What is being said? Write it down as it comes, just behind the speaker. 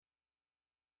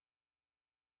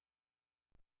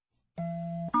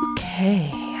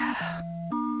Okay.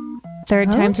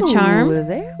 Third time's a charm.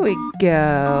 There we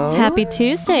go. Happy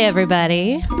Tuesday,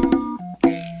 everybody.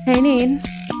 Hey, Neen.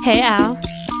 Hey, Al.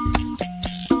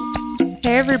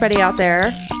 Hey, everybody out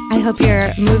there. I hope you're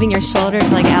moving your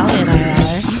shoulders like Allie and I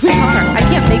are. We are. I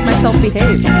can't make myself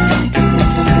behave.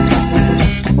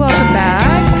 Welcome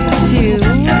back to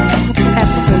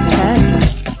episode 10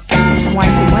 of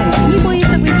Wines and Wine. Can you believe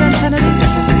that we've done 10 of these?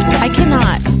 I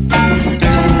cannot.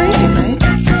 Crazy, right?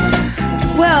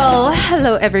 Well,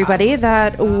 hello, everybody.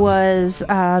 That was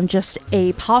just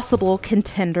a possible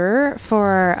contender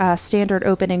for a standard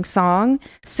opening song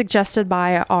suggested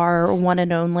by our one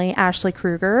and only Ashley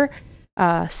Kruger,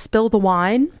 Spill the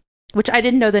Wine, which I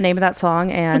didn't know the name of that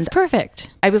song. And It's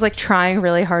perfect. I was like trying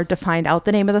really hard to find out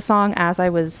the name of the song as I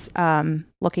was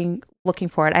looking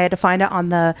for it. I had to find it on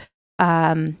the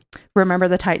Remember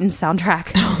the Titans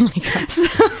soundtrack. Oh my gosh.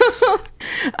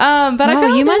 But wow, I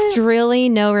found you it. must really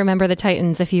know Remember the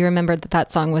Titans if you remembered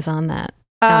that song was on that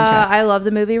soundtrack. I love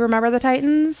the movie Remember the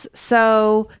Titans.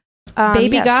 So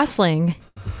Baby yes. Gosling.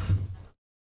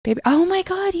 Baby. Oh my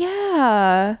God,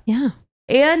 yeah. Yeah.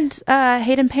 And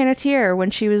Hayden Panettiere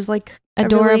when she was like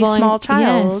Adorable. a really small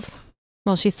child. Yes.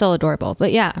 Well, she's still adorable,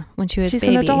 but yeah, when she was She's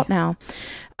baby. an adult now.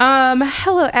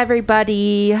 Hello,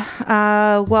 everybody.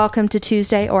 Welcome to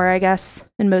Tuesday, or I guess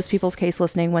in most people's case,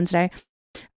 listening Wednesday.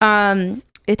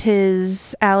 It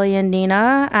is Allie and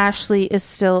Nina. Ashley is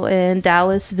still in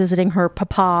Dallas visiting her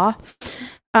papa.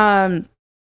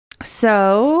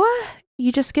 So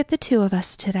you just get the two of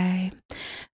us today.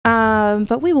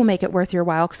 But we will make it worth your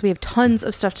while because we have tons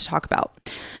of stuff to talk about.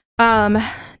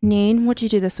 Neen, what'd you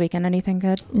do this weekend? Anything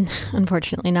good?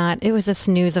 Unfortunately not. It was a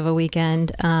snooze of a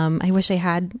weekend. I wish I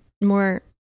had more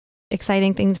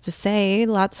exciting things to say.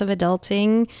 Lots of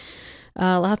adulting,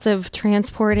 lots of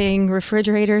transporting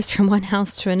refrigerators from one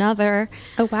house to another.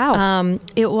 Oh, wow.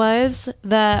 It was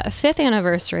the 5th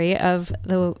anniversary of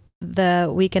the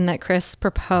weekend that Chris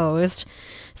proposed.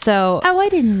 So I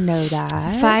didn't know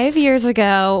that. 5 years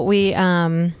ago, we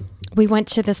went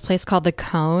to this place called The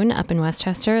Cone up in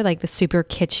Westchester, like the super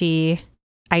kitschy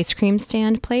ice cream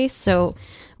stand place. So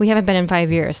we haven't been in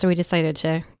 5 years. So we decided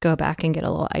to go back and get a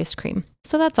little ice cream.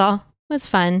 So that's all. It was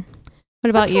fun. What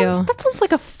about you? That sounds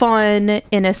like a fun,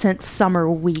 innocent summer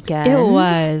weekend. It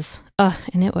was.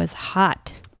 And it was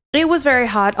hot. It was very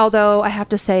hot, although I have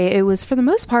to say it was, for the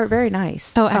most part, very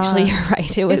nice. Oh, actually, you're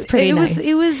right. It was pretty nice.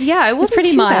 It was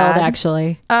pretty too mild, bad.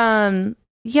 actually.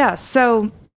 Yeah,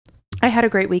 so I had a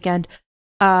great weekend.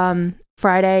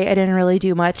 Friday, I didn't really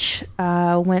do much.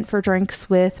 Went for drinks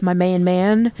with my main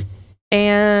man,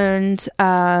 and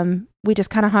we just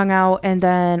kind of hung out, and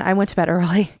then I went to bed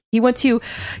early. He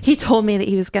told me that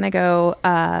he was going to go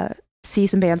see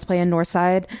some bands play in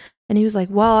Northside, and he was like,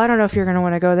 well, I don't know if you're going to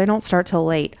want to go. They don't start till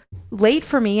late. Late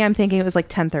for me, I'm thinking it was like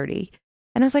 10:30.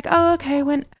 And I was like, oh, okay.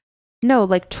 No,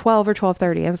 like 12 or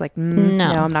 12:30. I was like, no,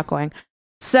 I'm not going.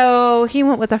 So he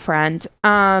went with a friend,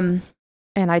 and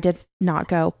I did not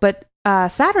go. But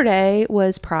Saturday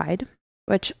was Pride,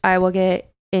 which I will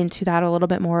get into that a little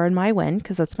bit more in my win,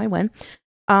 because that's my win.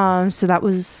 So that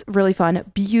was really fun.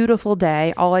 Beautiful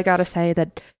day. All I got to say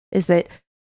is that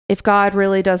if God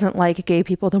really doesn't like gay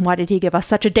people, then why did he give us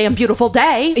such a damn beautiful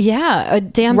day? Yeah, a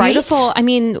damn Right? beautiful,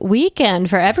 weekend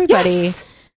for everybody. Yes.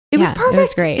 It was perfect. It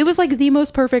was great. It was like the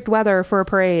most perfect weather for a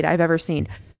parade I've ever seen.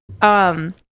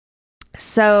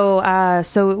 So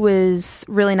it was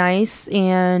really nice.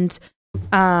 And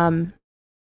Saturday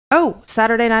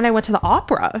night I went to the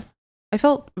opera. I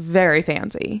felt very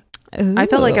fancy. Ooh. I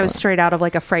felt like I was straight out of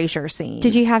like a Frasier scene.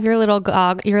 Did you have your little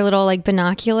like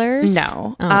binoculars?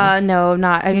 No. Oh. No,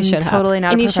 not. I'm You should totally have.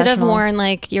 not. And a you should have professional. worn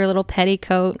like your little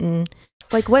petticoat and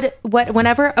Like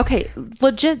whenever, okay,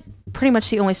 legit, pretty much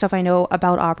the only stuff I know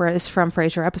about opera is from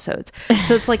Frasier episodes.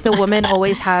 So it's like the woman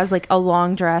always has like a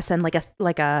long dress and like a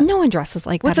no one dresses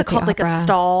like what's that. it called? Like a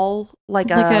stall,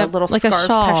 like a little like scarf a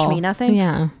shawl. pashmina thing.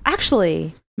 Yeah.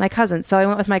 Actually, my cousin. So I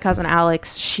went with my cousin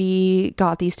Alex. She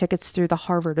got these tickets through the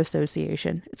Harvard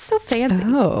Association. It's so fancy.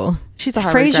 Oh, She's a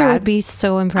Harvard Frasier grad. would be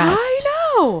so impressed. I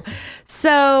know.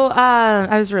 So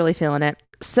I was really feeling it.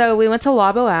 So we went to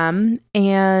La Boheme,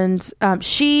 and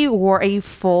she wore a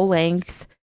full-length,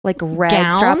 like red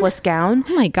strapless gown.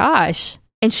 Oh my gosh!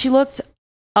 And she looked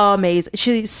amazing.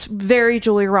 She's very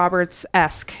Julia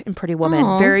Roberts-esque in Pretty Woman.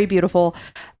 Aww. Very beautiful.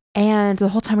 And the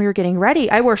whole time we were getting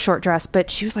ready, I wore a short dress, but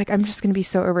she was like, I'm just going to be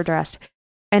so overdressed.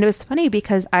 And it was funny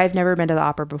because I've never been to the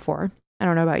opera before. I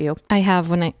don't know about you. I have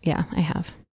I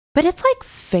have. But it's like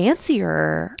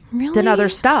fancier Really? than other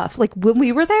stuff. Like when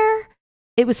we were there,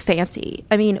 it was fancy.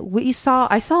 I mean,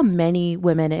 I saw many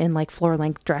women in like floor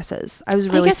length dresses. I was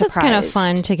really I guess surprised. it's kind of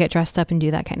fun to get dressed up and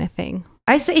do that kind of thing.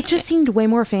 I say it just seemed way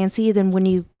more fancy than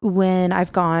when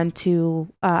I've gone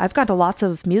to lots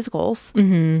of musicals,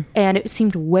 and it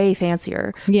seemed way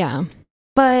fancier. Yeah.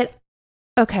 But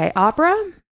okay, opera.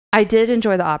 I did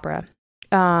enjoy the opera.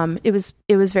 It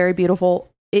was very beautiful.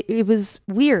 It was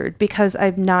weird because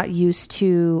I'm not used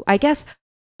to, I guess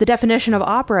the definition of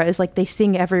opera is like they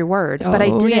sing every word, but I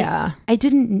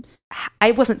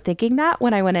wasn't thinking that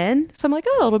when I went in. So I'm like,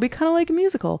 oh, it'll be kind of like a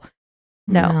musical.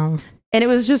 No. And it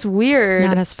was just weird.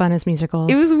 Not as fun as musicals.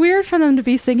 It was weird for them to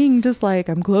be singing just like,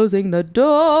 I'm closing the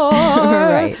door.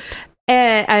 Right.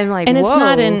 And I'm like, and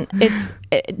whoa.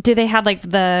 Do they have like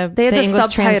the English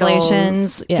subtitles.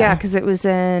 Translations? Yeah, because it was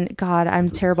in, God, I'm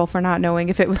terrible for not knowing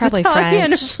if it was probably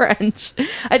Italian or French.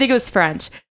 I think it was French.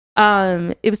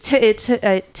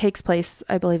 It takes place,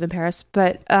 I believe, in Paris,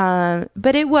 but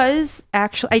it was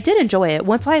actually, I did enjoy it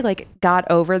once I like got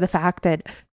over the fact that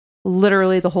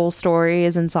literally the whole story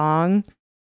is in song,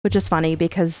 which is funny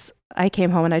because I came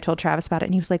home and I told Travis about it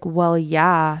and he was like, well,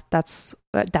 yeah, that's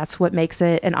what makes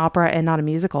it an opera and not a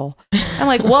musical. I'm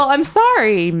like, well, I'm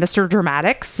sorry, Mr.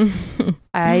 Dramatics.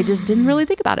 I just didn't really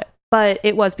think about it, but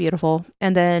it was beautiful.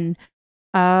 And then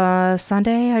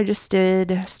Sunday I just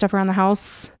did stuff around the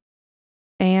house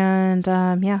and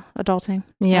adulting.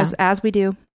 Yeah. As we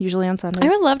do usually on Sundays. I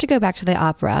would love to go back to the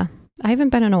opera. I haven't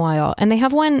been in a while. And they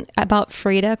have one about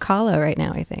Frida Kahlo right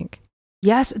now, I think.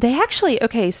 Yes, they actually,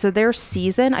 okay, so their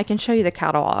season, I can show you the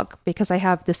catalog because I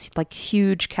have this like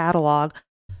huge catalog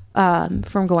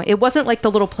from going. It wasn't like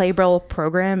the little Playbill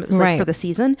program. It was like for the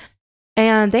season.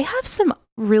 And they have some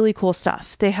really cool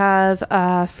stuff. They have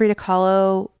Frida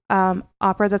Kahlo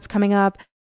opera that's coming up.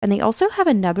 And they also have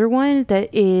another one that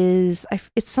is,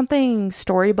 it's something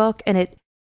storybook, and it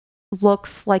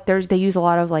looks like they use a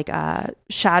lot of like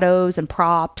shadows and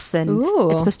props, and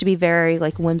it's supposed to be very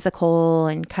like whimsical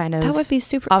and kind of that would be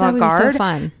super avant-garde. That would be so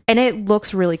fun, and it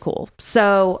looks really cool.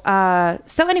 So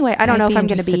anyway, I don't know if I'm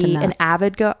going to be an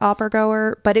avid opera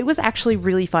goer, but it was actually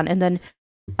really fun. And then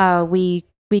we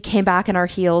came back in our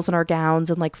heels and our gowns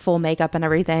and like full makeup and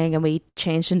everything, and we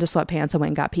changed into sweatpants and went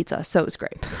and got pizza. So it was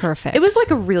great. Perfect. It was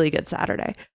like a really good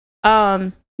Saturday.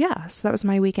 Yeah, so that was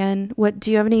my weekend. What, do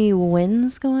you have any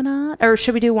wins going on? Or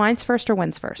should we do wines first or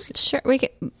wins first? Sure.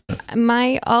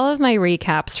 All of my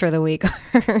recaps for the week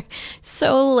are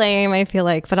so lame, I feel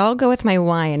like, but I'll go with my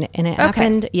wine. And it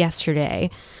happened yesterday.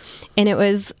 And it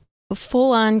was a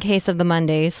full-on case of the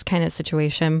Mondays kind of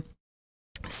situation.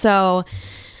 So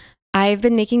I've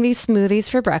been making these smoothies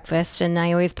for breakfast, and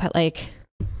I always put like,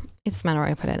 it doesn't matter what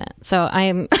I put in it. So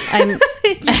I'm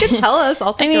you can tell us.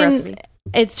 I'll take the recipe.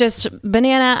 It's just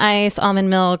banana ice, almond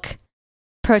milk,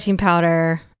 protein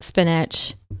powder,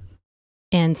 spinach,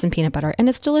 and some peanut butter. And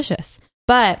it's delicious.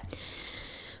 But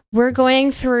we're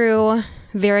going through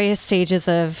various stages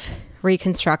of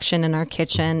reconstruction in our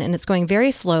kitchen, and it's going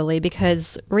very slowly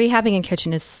because rehabbing a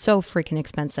kitchen is so freaking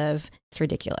expensive. It's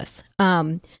ridiculous.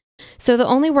 So the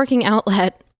only working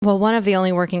outlet, one of the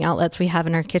only working outlets we have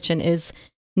in our kitchen is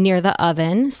near the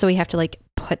oven. So we have to like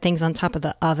put things on top of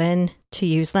the oven to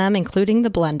use them, including the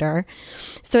blender.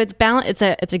 So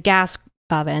it's a gas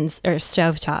oven or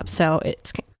stovetop. So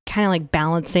it's kind of like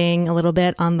balancing a little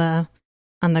bit on the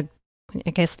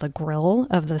I guess the grill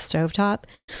of the stovetop.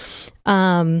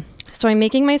 So I'm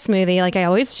making my smoothie like I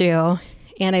always do,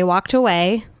 and I walked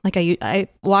away. Like I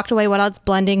walked away while I was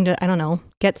blending to, I don't know,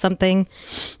 get something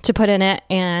to put in it.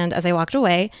 And as I walked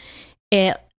away,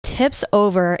 it tips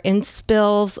over and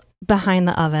spills behind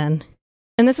the oven.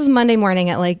 And this is Monday morning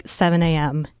at like 7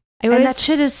 a.m. And that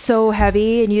shit is so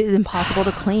heavy and it's impossible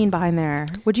to clean behind there.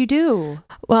 What'd you do?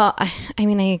 Well, I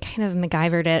mean, I kind of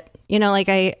MacGyvered it. You know, like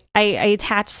I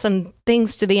attached some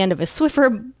things to the end of a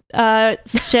Swiffer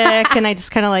stick, and I just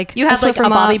kind of like... You had like a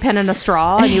bobby pin and a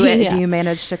straw, and you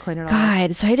managed to clean it all up.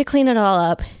 God, so I had to clean it all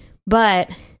up. But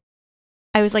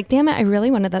I was like, damn it, I really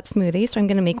wanted that smoothie, so I'm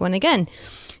going to make one again.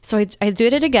 So I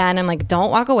did it again. I'm like, don't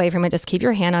walk away from it. Just keep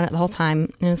your hand on it the whole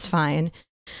time. And it's fine.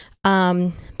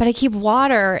 But I keep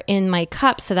water in my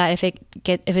cup so that if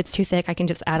it's too thick, I can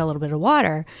just add a little bit of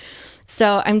water.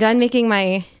 So I'm done making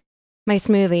my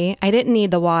smoothie. I didn't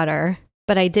need the water,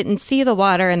 but I didn't see the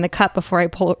water in the cup before I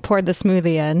poured the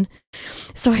smoothie in.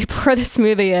 So I pour the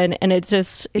smoothie in, and it's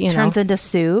just, turns into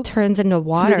soup. Turns into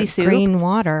water, smoothie soup. Green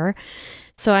water.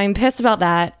 So I'm pissed about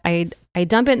that. I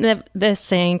dump it in the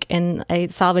sink, and I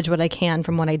salvage what I can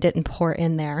from what I didn't pour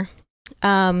in there.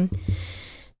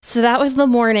 So that was the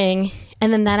morning.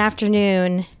 And then that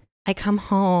afternoon, I come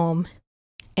home,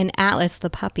 and Atlas, the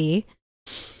puppy,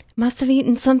 must have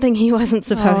eaten something he wasn't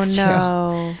supposed to.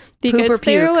 No. Because Poop or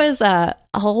there puke? was a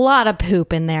lot of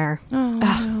poop in there. Oh,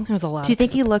 no. There was a lot. Do you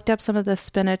think he looked up some of the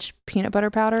spinach peanut butter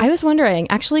powder? I was wondering.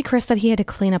 Actually, Chris said he had to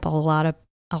clean up a lot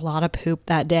of poop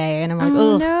that day, and I'm like,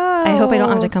 oh, no. I hope I don't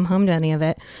have to come home to any of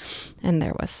it. And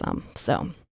there was some. So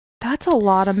That's a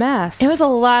lot of mess. it was a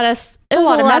lot mess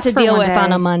to for deal one with day.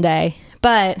 on a Monday.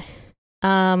 But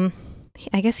I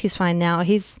guess he's fine now.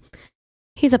 He's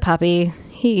a puppy.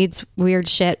 He eats weird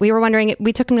shit. We were wondering,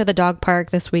 we took him to the dog park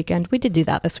this weekend. We did do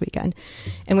that this weekend.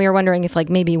 And we were wondering if like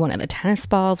maybe one of the tennis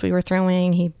balls we were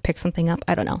throwing, he picked something up.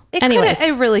 I don't know. Anyways.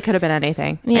 It really could have been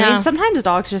anything. Yeah. I mean, sometimes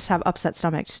dogs just have upset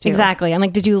stomachs too. Exactly. I'm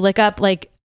like, did you lick up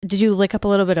a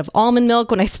little bit of almond milk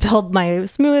when I spilled my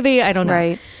smoothie? I don't know.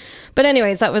 Right. But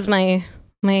anyways, that was my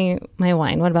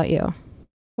wine. What about you?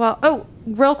 Well,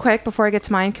 real quick before I get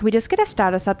to mine, can we just get a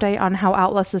status update on how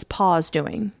Atlas's paw is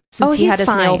doing? Since he he's had his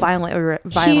fine. nail violently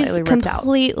He's ripped out.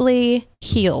 completely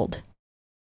healed.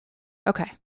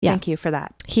 Okay. Yeah. Thank you for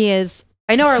that. He is.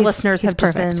 I know our He's- listeners he's have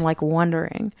just perfect. been like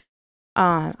wondering.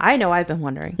 I know I've been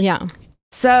wondering. Yeah.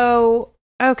 So,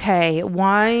 okay,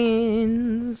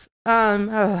 wines.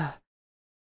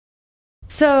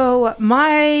 So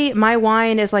my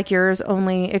wine is like yours,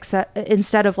 only except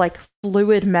instead of like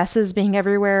fluid messes being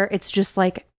everywhere, it's just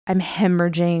like I'm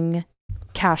hemorrhaging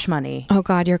cash money. Oh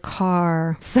God, your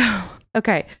car. So,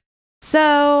 okay.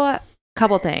 So,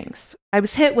 couple things. I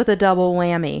was hit with a double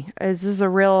whammy. This is a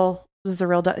real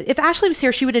if Ashley was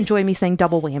here, she would enjoy me saying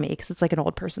double whammy because it's like an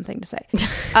old person thing to say.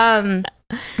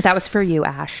 That was for you,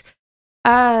 Ash.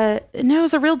 No, it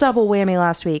was a real double whammy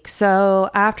last week.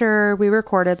 So after we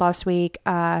recorded last week,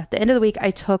 the end of the week, I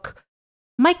took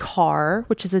my car,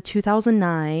 which is a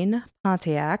 2009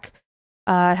 Pontiac.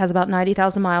 It has about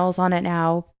 90,000 miles on it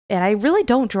now. And I really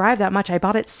don't drive that much. I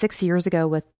bought it 6 years ago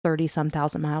with 30-some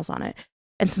thousand miles on it.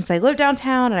 And since I live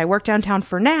downtown and I work downtown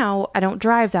for now, I don't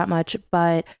drive that much.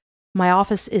 But my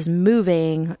office is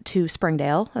moving to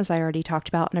Springdale, as I already talked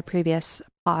about in a previous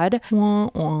pod. Wah,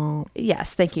 wah.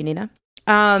 Yes, thank you, Nina.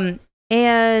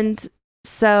 And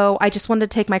so I just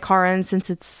wanted to take my car in since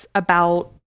it's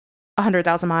about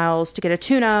 100,000 miles to get a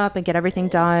tune-up and get everything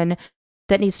done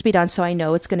that needs to be done so I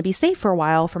know it's going to be safe for a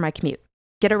while for my commute.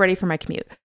 Get it ready for my commute.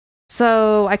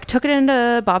 So I took it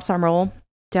into Bob Summerall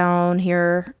down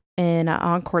here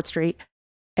on Court Street,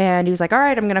 and he was like, all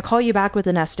right, I'm going to call you back with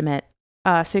an estimate.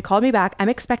 So he called me back. I'm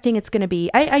expecting it's going to be,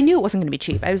 I knew it wasn't going to be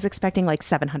cheap. I was expecting like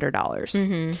 $700.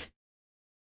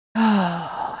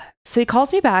 Mm-hmm. So he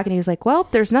calls me back and he's like, well,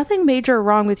 there's nothing major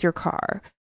wrong with your car.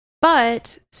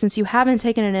 But since you haven't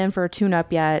taken it in for a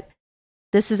tune-up yet,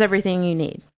 this is everything you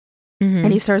need. Mm-hmm.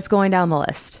 And he starts going down the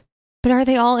list. But are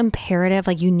they all imperative?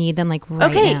 Like you need them like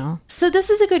right now? So this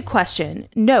is a good question.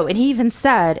 No, and he even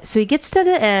said, so he gets to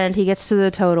the end, he gets to the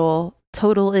total.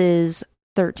 Total is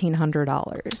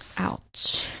 $1,300.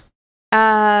 Ouch.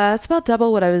 It's about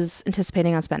double what I was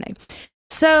anticipating on spending.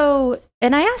 So,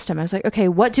 and I asked him, I was like, okay,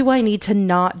 what do I need to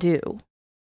not do?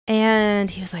 And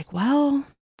he was like, well,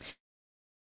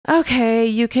 okay,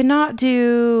 you cannot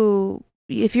do,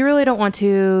 if you really don't want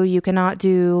to, you cannot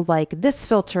do like this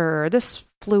filter or this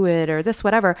fluid or this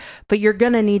whatever, but you're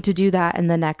going to need to do that in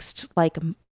the next like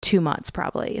 2 months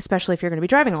probably, especially if you're going to be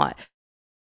driving a lot.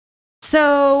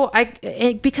 So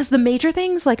because the major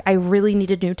things, like I really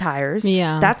needed new tires.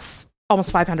 Yeah. That's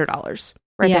almost $500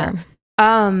 right Yeah.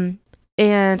 there.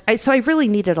 And so I really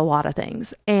needed a lot of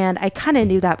things, and I kind of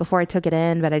knew that before I took it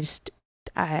in, but I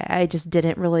just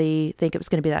didn't really think it was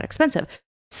going to be that expensive.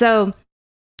 So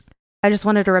I just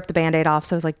wanted to rip the Band-Aid off.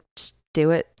 So I was like, just do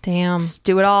it. Damn. Just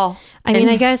do it all. I mean,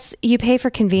 I guess you pay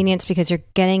for convenience because you're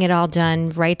getting it all done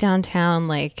right downtown,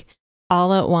 like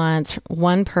all at once,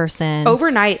 one person.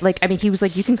 Overnight. Like, I mean, he was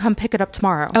like, you can come pick it up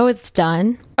tomorrow. Oh, it's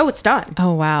done? Oh, it's done.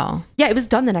 Oh, wow. Yeah, it was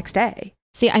done the next day.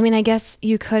 See, I mean, I guess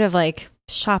you could have like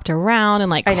shopped around and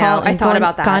like I know, called I and thought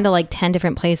about that. gone to like 10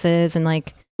 different places and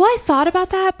like. Well, I thought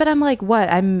about that, but I'm like, what?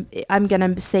 I'm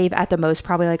going to save at the most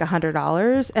probably like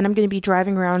 $100, and I'm going to be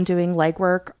driving around doing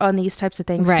legwork on these types of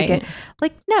things Right. to get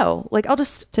like, no, like I'll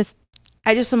just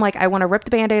I am like, I want to rip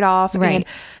the Band-Aid off. Right. And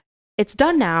it's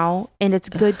done now, and it's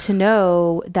good to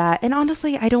know that. And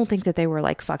honestly, I don't think that they were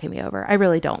like fucking me over. I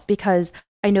really don't, because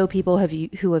I know people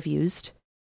who have used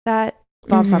that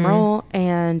Bob Summerall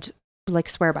and like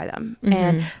swear by them.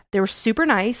 And they were super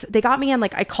nice. They got me in,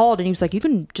 like I called and he was like, you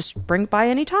can just bring by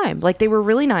anytime. Like they were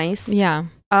really nice. Yeah.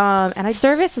 And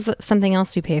service is something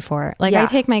else you pay for. Like Yeah. I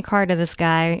take my car to this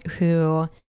guy who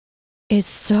is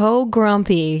so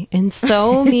grumpy and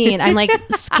so mean. I'm like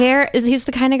scared. He's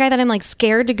the kind of guy that I'm like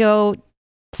scared to go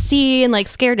see and like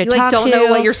scared to You talk don't to. know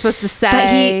what you're supposed to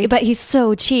say. But he's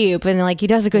so cheap and like he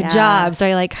does a good job. So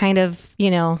I like kind of,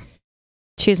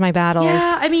 choose my battles.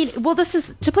 Yeah, I mean, well, this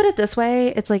is, to put it this way,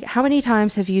 it's like, how many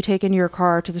times have you taken your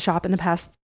car to the shop in the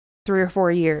past 3 or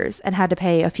 4 years and had to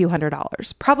pay a few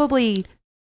 $100s? Probably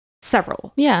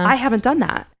several. Yeah. I haven't done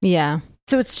that. Yeah.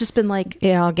 So it's just been like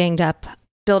it all ganged up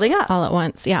building up all at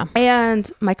once. Yeah.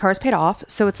 And my car's paid off.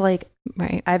 So it's like,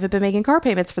 right. I haven't been making car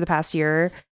payments for the past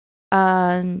year.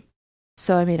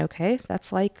 So I mean, okay,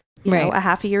 that's like, you know, a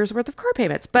half a year's worth of car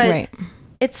payments, but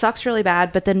it sucks really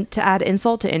bad. But then to add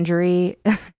insult to injury,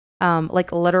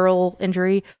 like literal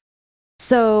injury.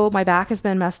 So my back has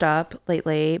been messed up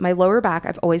lately. My lower back,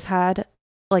 I've always had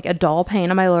like a dull pain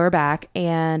on my lower back.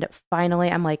 And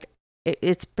finally I'm like,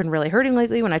 it's been really hurting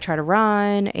lately when I try to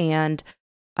run. And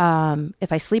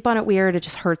if I sleep on it weird, it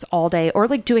just hurts all day. Or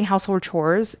like doing household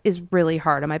chores is really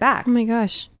hard on my back. Oh my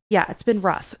gosh. Yeah, it's been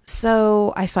rough.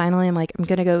 So I finally am like, I'm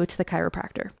going to go to the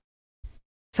chiropractor.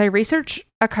 So I research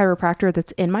a chiropractor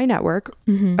that's in my network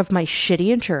of my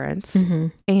shitty insurance.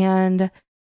 And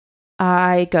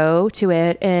I go to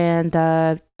it, and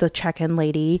the check-in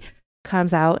lady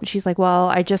comes out and she's like, well,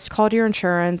 I just called your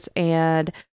insurance, and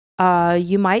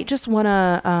you might just want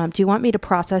to, do you want me to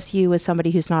process you as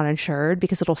somebody who's not insured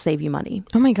because it'll save you money?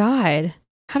 Oh my God.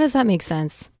 How does that make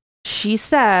sense? She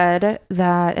said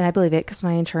that, and I believe it because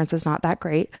my insurance is not that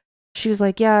great. She was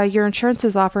like, yeah, your insurance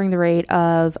is offering the rate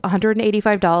of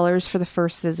 $185 for the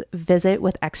first visit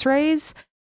with x-rays,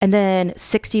 and then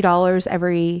 $60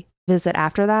 every visit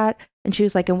after that. And she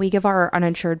was like, and we give our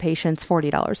uninsured patients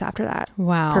 $40 after that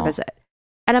per visit.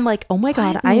 And I'm like, oh my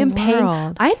God, I am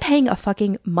paying a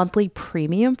fucking monthly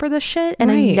premium for this shit,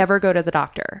 and I never go to the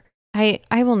doctor. I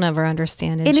will never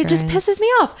understand insurance. And it just pisses me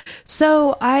off.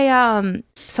 So I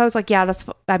was like, yeah,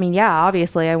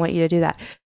 obviously I want you to do that.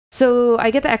 So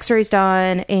I get the x-rays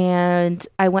done, and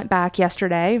I went back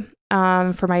yesterday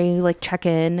for my like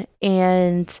check-in,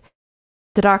 and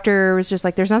the doctor was just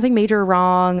like, there's nothing major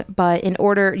wrong, but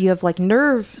you have like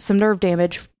some nerve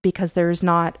damage because there's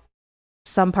not,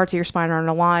 some parts of your spine aren't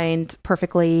aligned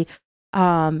perfectly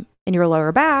in your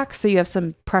lower back. So you have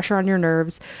some pressure on your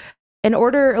nerves.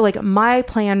 My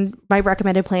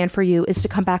recommended plan for you is to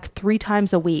come back 3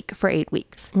 times a week for 8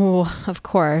 weeks. Oh, of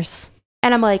course.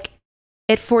 And I'm like,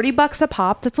 at $40 a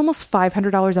pop, that's almost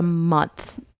 $500 a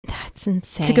month. That's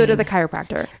insane. To go to the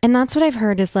chiropractor. And that's what I've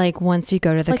heard is like, once you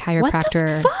go to the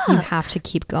chiropractor, you have to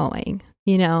keep going,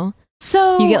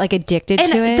 So you get like addicted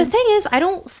to it. The thing is, I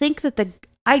don't think that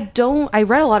I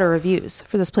read a lot of reviews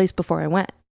for this place before I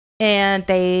went. And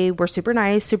they were super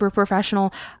nice, super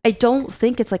professional. I don't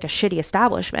think it's like a shitty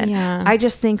establishment. Yeah. I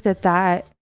just think that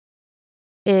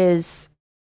is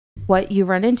what you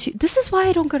run into. This is why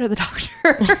I don't go to the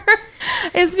doctor.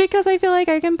 Is because I feel like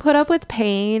I can put up with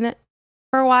pain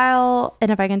for a while. And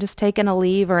if I can just take an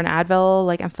Aleve or an Advil,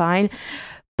 like I'm fine.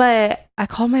 But I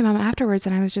called my mom afterwards,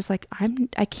 and I was just like,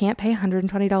 I can't pay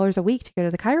 $120 a week to go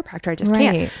to the chiropractor. I just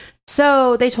can't.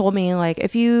 So they told me like,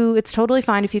 it's totally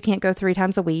fine if you can't go 3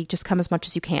 times a week, just come as much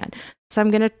as you can. So I'm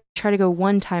going to try to go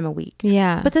 1 time a week.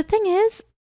 Yeah. But the thing is,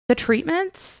 the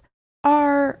treatments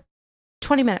are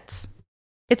 20 minutes.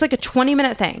 It's like a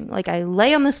 20-minute thing. Like I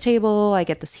lay on this table, I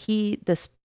get this heat, this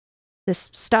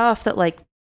stuff that like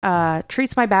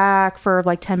treats my back for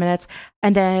like 10 minutes.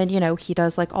 And then, he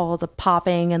does like all the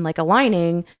popping and like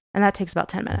aligning, and that takes about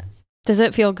 10 minutes. Does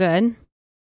it feel good?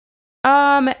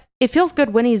 It feels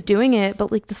good when he's doing it,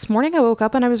 but like this morning I woke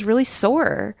up and I was really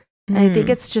sore. And I think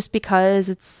it's just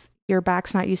because your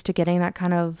back's not used to getting that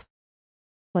kind of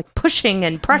like pushing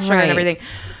and pressure and everything.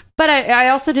 But I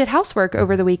also did housework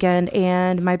over the weekend,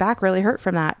 and my back really hurt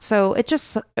from that. So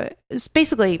it's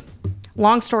basically,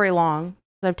 long story long,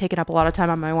 I've taken up a lot of time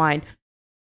on my wine.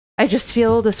 I just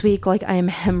feel this week like I am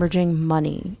hemorrhaging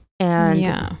money.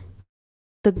 And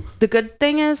the good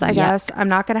thing is, I guess, I'm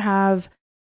not going to have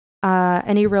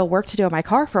any real work to do on my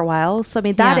car for a while. So, I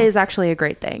mean, that is actually a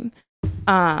great thing.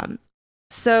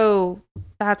 So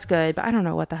that's good. But I don't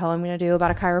know what the hell I'm going to do about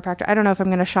a chiropractor. I don't know if I'm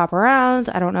going to shop around.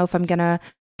 I don't know if I'm going to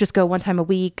just go 1 time a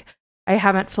week. I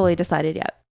haven't fully decided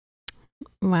yet.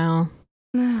 Wow.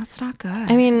 No, it's not good.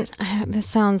 I mean, this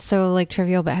sounds so like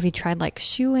trivial, but have you tried like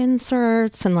shoe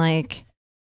inserts and like...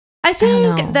 I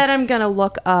think that I'm going to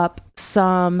look up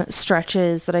some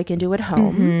stretches that I can do at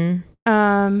home.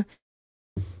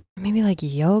 Maybe like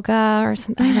yoga or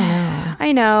something. I don't know.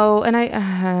 I know. And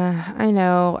I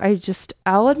know.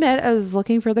 I'll admit I was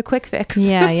looking for the quick fix.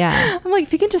 Yeah. I'm like,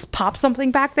 if you can just pop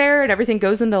something back there and everything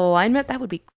goes into alignment, that would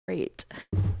be great.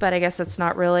 But I guess that's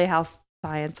not really how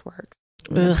science works.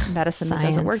 Medicine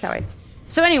doesn't work that way.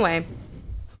 So anyway,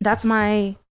 that's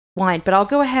my wine, but I'll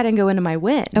go ahead and go into my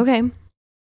win. Okay.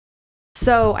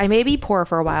 So I may be poor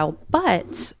for a while,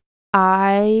 but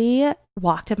I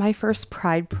walked at my first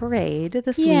Pride parade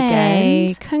this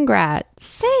weekend.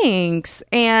 Congrats. Thanks.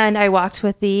 And I walked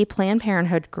with the Planned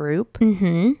Parenthood group.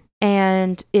 Mm-hmm.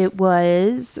 And it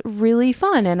was really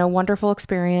fun and a wonderful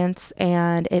experience.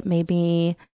 And it made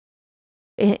me,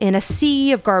 in a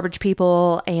sea of garbage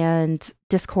people and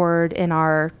discord in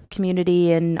our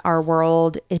community and our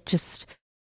world, it just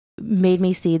made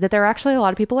me see that there are actually a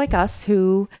lot of people like us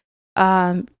who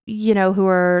who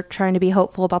are trying to be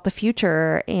hopeful about the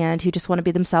future and who just want to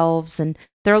be themselves. And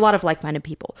there are a lot of like-minded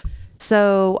people.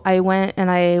 So I went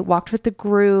and I walked with the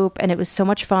group, and it was so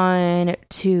much fun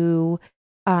to,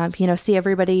 see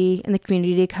everybody in the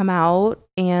community come out.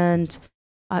 And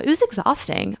it was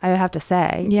exhausting, I have to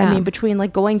say. Yeah. I mean, between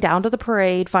like going down to the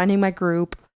parade, finding my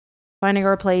group, finding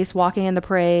our place, walking in the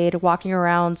parade, walking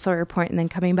around Sawyer Point, and then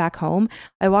coming back home,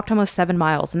 I walked almost 7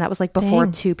 miles, and that was like before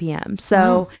 2 p.m.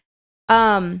 So,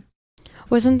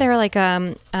 wasn't there like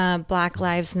a Black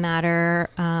Lives Matter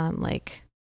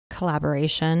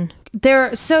collaboration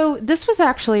there? So this was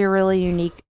actually a really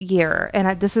unique year,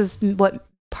 and this is what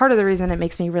part of the reason it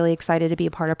makes me really excited to be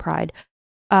a part of Pride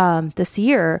this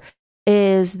year.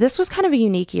 Is this was kind of a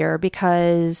unique year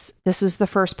because this is the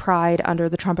first Pride under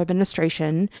the Trump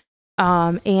administration.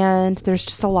 And there's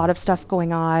just a lot of stuff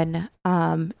going on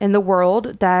in the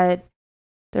world that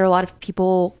there are a lot of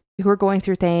people who are going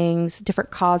through things,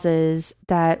 different causes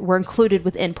that were included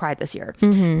within Pride this year.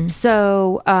 Mm-hmm.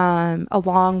 So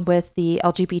along with the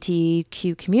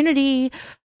LGBTQ community,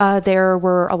 there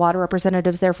were a lot of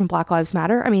representatives there from Black Lives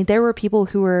Matter. I mean, there were people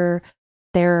who were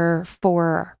there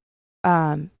for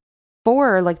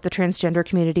like the transgender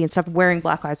community and stuff, wearing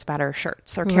Black Lives Matter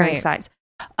shirts or carrying signs.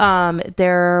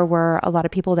 There were a lot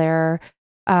of people there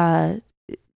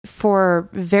for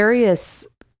various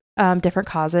different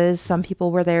causes. Some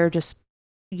people were there just,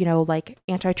 like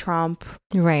anti-Trump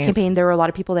campaign. There were a lot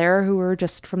of people there who were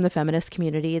just from the feminist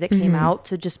community that came out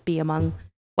to just be among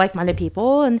like-minded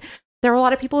people. And there were a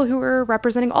lot of people who were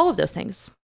representing all of those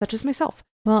things, such as myself.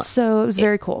 Well, so it was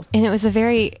very cool. And it was a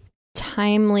very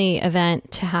timely event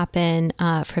to happen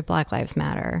for Black Lives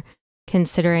Matter,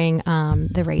 considering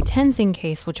the Ray Tenzing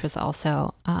case, which was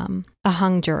also a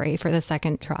hung jury for the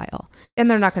second trial.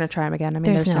 And they're not going to try him again. I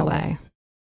mean, there's no way.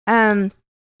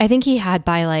 I think he had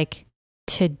by like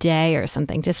today or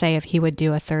something to say if he would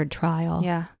do a third trial.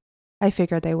 Yeah, I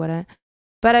figured they wouldn't.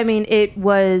 But I mean, I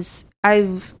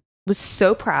was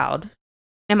so proud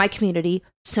in my community,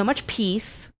 so much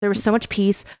peace. There was so much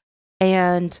peace,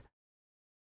 and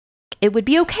it would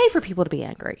be okay for people to be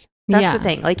angry. That's the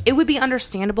thing. Like, it would be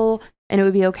understandable, and it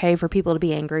would be okay for people to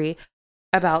be angry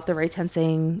about the Ray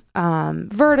Tenzing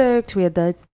verdict. We had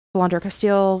the Philando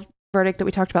Castile verdict that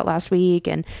we talked about last week,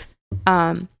 and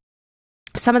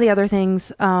some of the other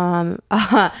things. I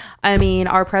mean,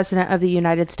 our president of the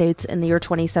United States in the year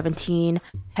 2017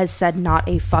 has said not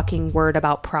a fucking word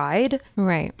about Pride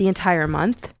the entire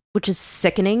month, which is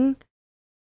sickening.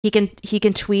 He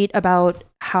can tweet about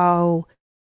how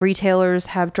retailers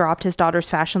have dropped his daughter's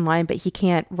fashion line, but he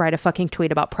can't write a fucking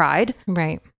tweet about Pride.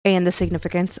 Right. And the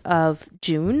significance of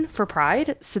June for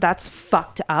Pride. So that's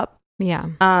fucked up. Yeah.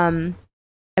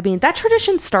 I mean, that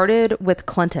tradition started with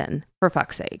Clinton, for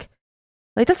fuck's sake.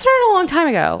 Like, that started a long time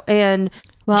ago. And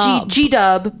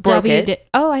G-Dub broke it.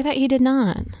 I thought he did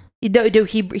not.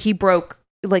 He broke,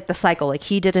 like, the cycle. Like,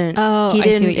 he didn't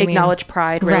acknowledge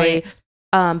Pride, really.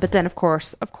 Right. But then, of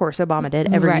course, Obama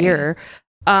did every year.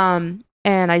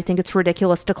 And I think it's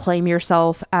ridiculous to claim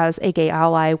yourself as a gay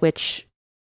ally, which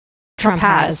Trump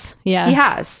has. Yeah. He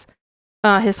has.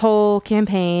 His whole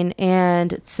campaign,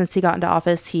 and since he got into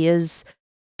office, he has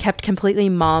kept completely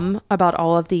mum about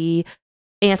all of the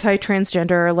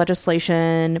anti-transgender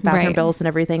legislation, bathroom bills, and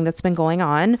everything that's been going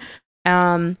on.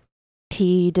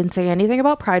 He didn't say anything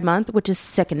about Pride Month, which is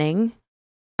sickening.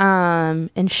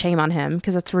 And shame on him,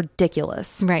 because it's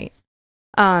ridiculous. Right.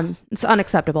 It's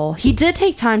unacceptable. He did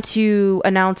take time to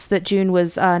announce that June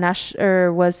was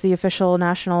was the official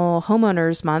National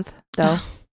Homeowners Month, though.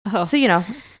 So,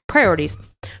 priorities.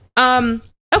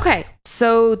 Okay.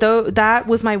 So that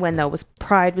was my win, though.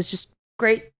 Pride was just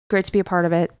great to be a part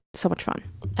of it. So much fun.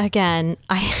 Again,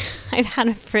 I've had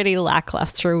a pretty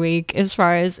lackluster week as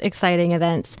far as exciting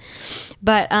events,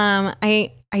 but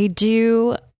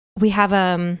we have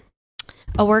a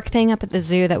work thing up at the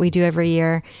zoo that we do every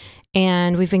year.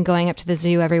 And we've been going up to the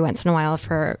zoo every once in a while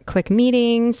for quick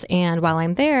meetings. And while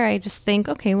I'm there, I just think,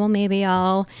 okay, well, maybe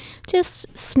I'll just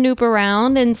snoop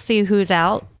around and see who's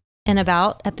out and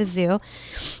about at the zoo.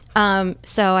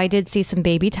 So I did see some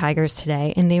baby tigers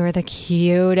today, and they were the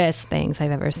cutest things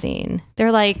I've ever seen.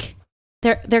 They're like,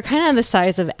 they're kind of the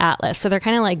size of Atlas, so they're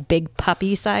kind of like big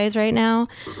puppy size right now.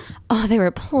 Oh, they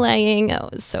were playing. Oh,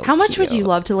 it was so How much cute. would you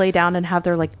love to lay down and have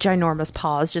their like ginormous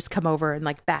paws just come over and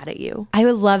like bat at you? I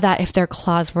would love that if their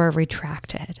claws were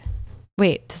retracted.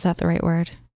 Wait, is that the right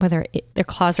word? Whether their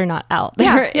claws are not out,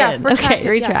 they're in. Okay,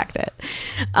 retracted.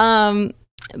 Yeah.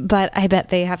 But I bet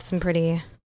they have some pretty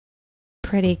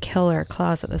killer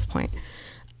claws at this point.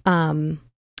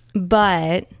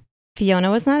 But Fiona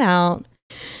was not out.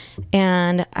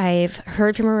 And I've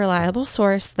heard from a reliable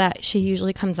source that she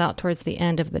usually comes out towards the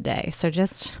end of the day. So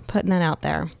just putting that out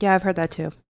there. Yeah, I've heard that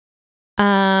too.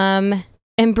 And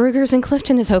Bruegger's in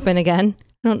Clifton is open again.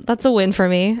 That's a win for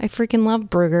me. I freaking love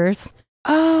Bruegger's.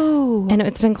 Oh. And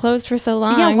it's been closed for so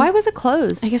long. Yeah, why was it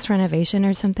closed? I guess renovation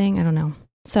or something. I don't know.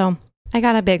 So I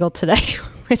got a bagel today,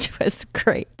 which was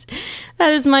great.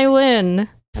 That is my win.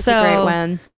 That's a great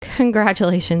win.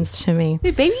 Congratulations to me.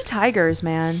 Dude, baby tigers,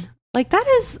 man. Like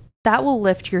that will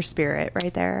lift your spirit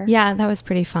right there. Yeah, that was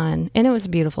pretty fun. And it was a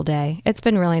beautiful day. It's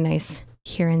been really nice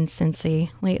here in Cincy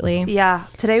lately. Yeah,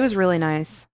 today was really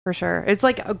nice for sure. It's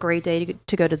like a great day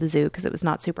to go to the zoo because it was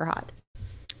not super hot.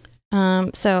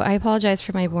 So I apologize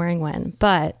for my boring win,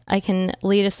 but I can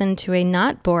lead us into a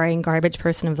not boring garbage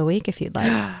person of the week if you'd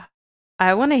like.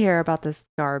 I want to hear about this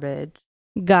garbage.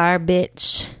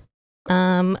 Garbage.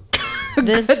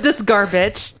 This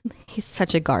garbage. He's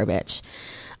such a garbage.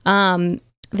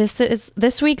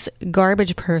 This week's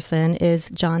garbage person is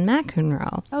John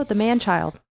McEnroe. Oh, the man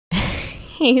child.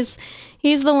 He's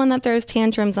the one that throws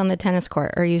tantrums on the tennis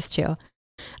court, or used to.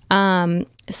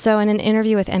 So in an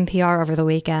interview with NPR over the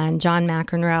weekend, John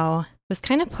McEnroe was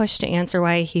kind of pushed to answer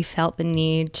why he felt the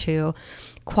need to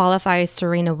qualify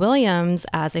Serena Williams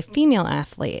as a female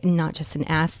athlete and not just an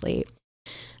athlete.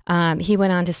 He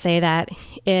went on to say that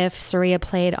if Serena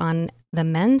played on the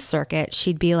men's circuit,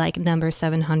 she'd be like number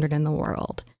 700 in the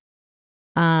world,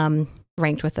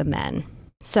 ranked with the men.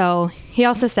 So he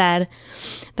also said,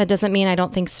 that doesn't mean I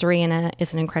don't think Serena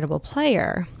is an incredible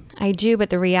player. I do, but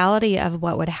the reality of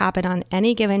what would happen on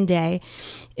any given day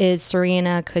is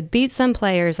Serena could beat some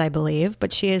players, I believe,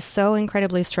 but she is so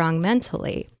incredibly strong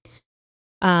mentally.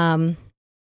 But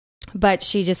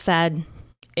she just said,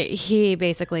 he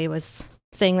basically was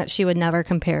saying that she would never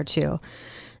compare to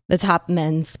the top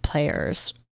men's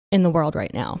players in the world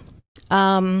right now.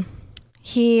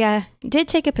 He did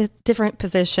take a different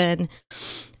position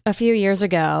a few years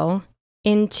ago.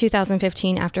 In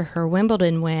 2015, after her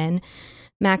Wimbledon win,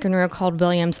 McEnroe called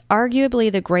Williams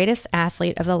arguably the greatest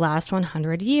athlete of the last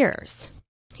 100 years.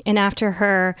 And after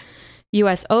her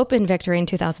U.S. Open victory in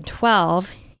 2012,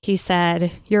 he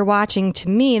said, "You're watching, to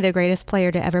me, the greatest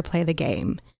player to ever play the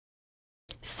game."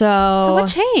 So what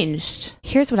changed?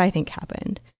 Here's what I think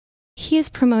happened. He is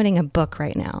promoting a book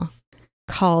right now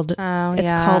called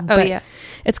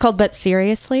it's called But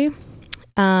Seriously.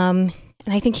 And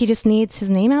I think he just needs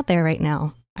his name out there right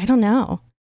now. I don't know.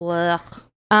 Ugh.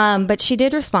 But she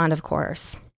did respond, of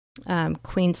course.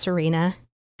 Queen Serena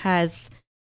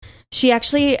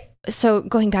so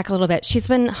going back a little bit, she's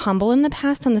been humble in the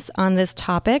past on this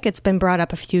topic. It's been brought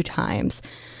up a few times.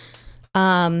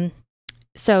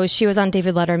 So she was on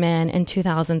David Letterman in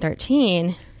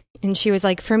 2013, and she was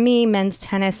like, for me, men's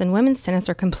tennis and women's tennis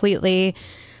are completely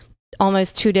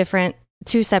almost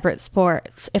two separate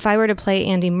sports. If I were to play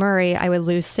Andy Murray, I would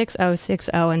lose 6-0,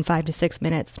 6-0 in 5 to 6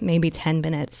 minutes, maybe 10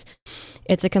 minutes.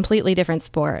 It's a completely different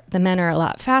sport. The men are a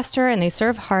lot faster and they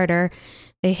serve harder.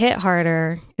 They hit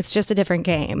harder. It's just a different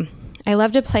game. I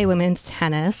love to play women's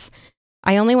tennis.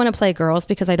 I only want to play girls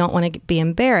because I don't want to be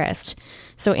embarrassed.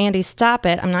 So Andy, stop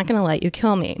it. I'm not going to let you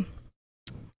kill me.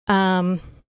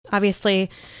 Obviously,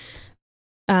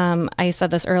 I said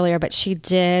this earlier, but she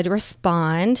did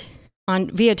respond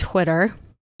via Twitter,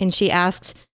 and she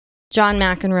asked John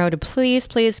McEnroe to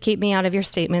please keep me out of your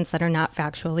statements that are not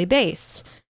factually based.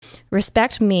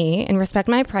 Respect me and respect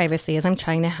my privacy as I'm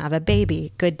trying to have a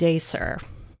baby. Good day, sir.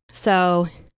 So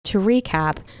to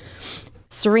recap,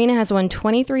 Serena has won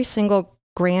 23 single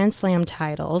Grand Slam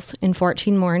titles and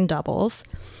 14 more in doubles.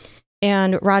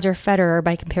 And Roger Federer,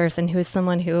 by comparison, who is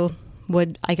someone who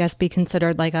would, I guess, be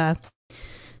considered like a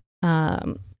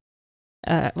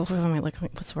what's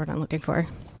the word I'm looking for?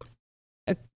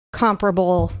 A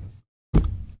comparable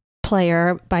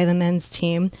player by the men's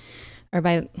team, or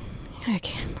by, where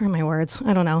are my words?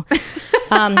 I don't know.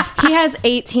 He has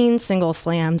 18 single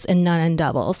slams and none in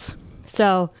doubles.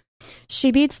 So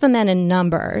she beats the men in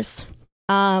numbers.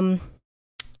 I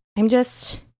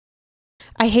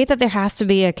I hate that there has to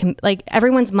be like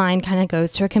everyone's mind kind of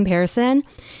goes to a comparison.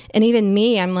 And even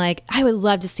me, I'm like, I would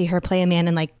love to see her play a man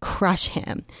and like crush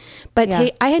him. But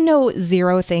I had know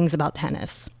zero things about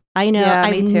tennis. I know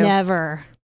I've never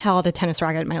held a tennis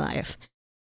racket in my life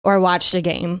or watched a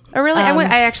game. Oh, really?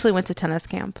 I actually went to tennis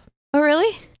camp. Oh,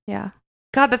 really? Yeah.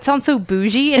 God, that sounds so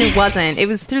bougie. And it wasn't. It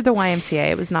was through the YMCA.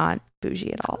 It was not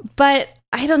bougie at all. But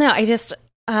I don't know. I just,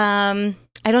 I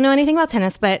don't know anything about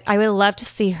tennis, but I would love to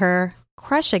see her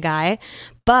crush a guy.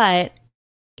 But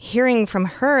hearing from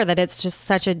her that it's just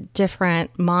such a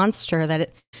different monster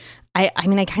that I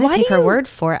mean, I kind of take her word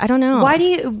for it. I don't know. Why do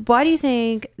you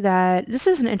think that this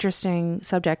is an interesting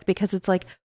subject? Because it's like,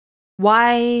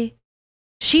 why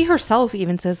she herself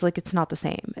even says like it's not the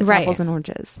same. It's apples and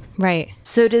oranges. Right.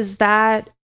 So does that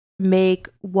make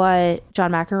what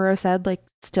John McEnroe said like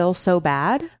still so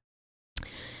bad?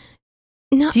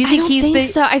 No, do you think I don't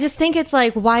think so. I just think it's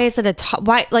like, why is it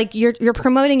why like you're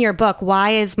promoting your book?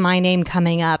 Why is my name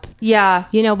coming up? Yeah,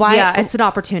 you know why? Yeah, it's an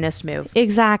opportunist move.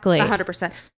 Exactly,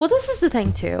 100%. Well, this is the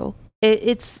thing too.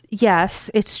 It's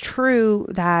true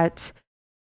that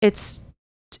it's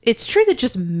true that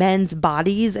just men's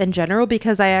bodies in general.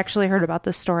 Because I actually heard about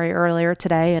this story earlier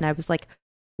today, and I was like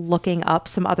looking up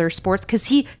some other sports because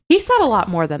he said a lot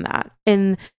more than that.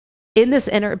 In this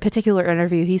particular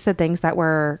interview, he said things that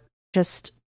were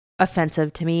just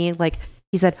offensive to me. Like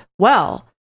he said, like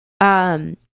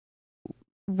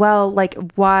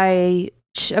why?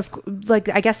 Like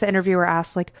I guess the interviewer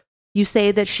asked, like, you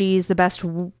say that she's the best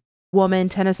woman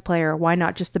tennis player. Why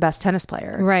not just the best tennis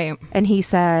player? Right. And he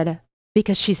said,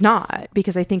 because she's not.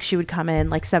 Because I think she would come in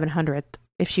like 700th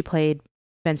if she played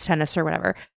men's tennis or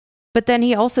whatever. But then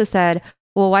he also said,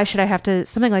 well, why should I have to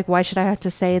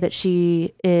say that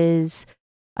she is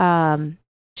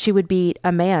she would beat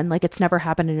a man like it's never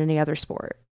happened in any other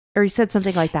sport? Or he said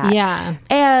something like that. Yeah.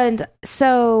 And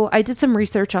so I did some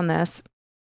research on this,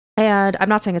 and I'm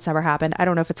not saying it's never happened. I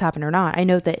don't know if it's happened or not. I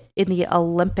know that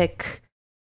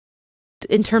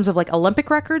in terms of like Olympic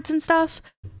records and stuff,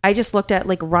 I just looked at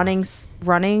like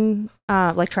running,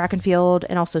 like track and field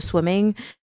and also swimming.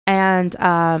 And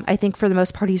I think for the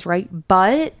most part, he's right.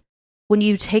 But when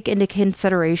you take into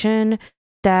consideration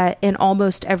that in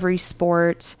almost every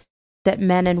sport that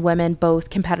men and women both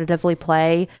competitively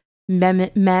play,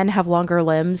 men have longer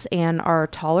limbs and are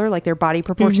taller, like their body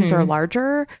proportions are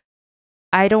larger.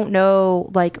 I don't know,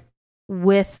 like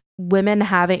with women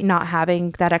not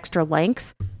having that extra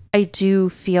length, I do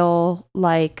feel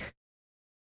like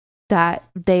that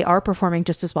they are performing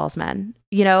just as well as men,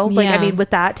 you know? Like, I mean,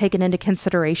 with that taken into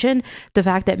consideration, the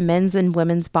fact that men's and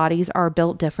women's bodies are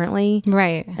built differently.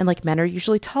 Right. And like men are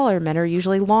usually taller, men are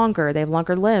usually longer, they have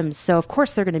longer limbs. So of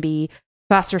course they're going to be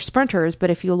faster sprinters. But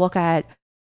if you look at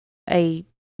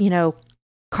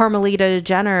Carmelita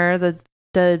Jenner,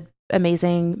 the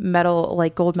amazing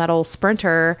gold medal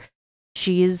sprinter,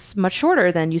 she's much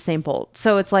shorter than Usain Bolt.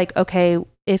 So it's like, okay,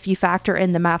 if you factor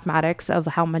in the mathematics of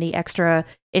how many extra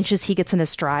inches he gets in his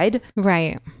stride,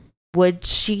 right, would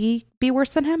she be worse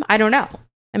than him? I don't know.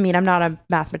 I mean, I'm not a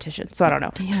mathematician, so I don't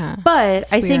know. Yeah.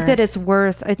 But I think that it's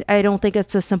worth, I don't think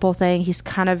it's a simple thing. It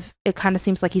kind of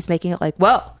seems like he's making it like,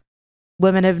 well,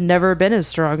 women have never been as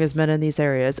strong as men in these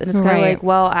areas. And it's kind of like,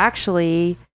 well,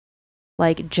 actually,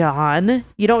 like, John,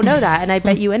 you don't know that. And I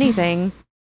bet you anything,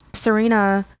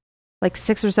 Serena, like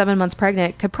 6 or 7 months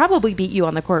pregnant, could probably beat you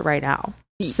on the court right now.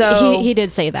 So he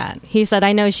did say that. He said,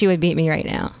 I know she would beat me right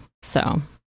now. So,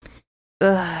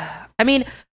 I mean,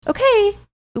 okay,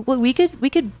 well, we could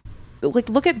like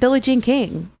look at Billie Jean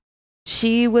King.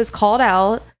 She was called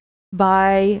out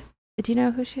by, do you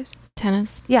know who she is?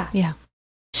 Tennis? Yeah. Yeah.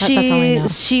 That's all I know.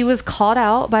 She was called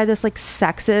out by this like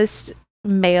sexist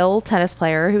male tennis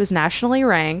player who was nationally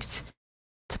ranked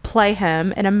to play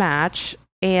him in a match.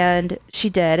 And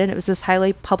she did. And it was this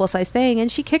highly publicized thing.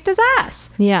 And she kicked his ass.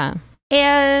 Yeah.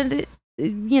 And,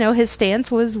 his stance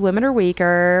was women are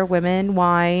weaker, women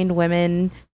whine,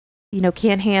 women,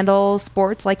 can't handle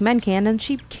sports like men can. And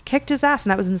she kicked his ass.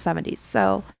 And that was in the 70s.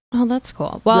 So. Oh, that's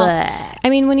cool. Well, I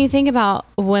mean, when you think about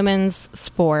women's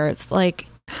sports, like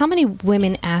how many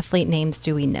women athlete names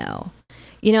do we know?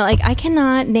 Like I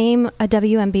cannot name a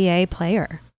WNBA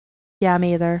player. Yeah,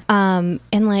 me either. And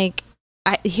like,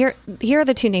 here are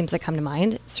the two names that come to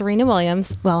mind. Serena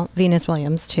Williams, well, Venus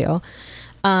Williams too.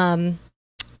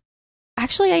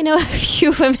 Actually, I know a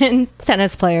few women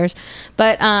tennis players,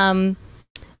 but Ronda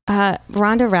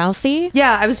Rousey.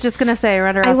 Yeah, I was just gonna say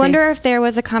Ronda Rousey. I wonder if there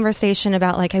was a conversation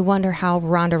about like, I wonder how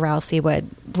Ronda Rousey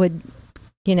would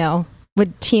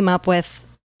team up with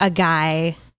a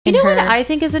guy. What I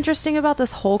think is interesting about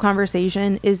this whole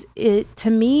conversation is to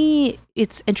me,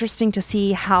 it's interesting to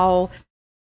see how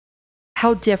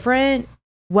how different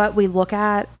what we look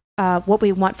at, what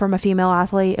we want from a female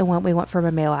athlete and what we want from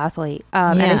a male athlete.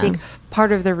 And I think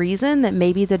part of the reason that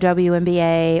maybe the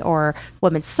WNBA or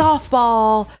women's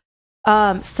softball,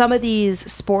 some of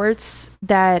these sports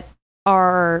that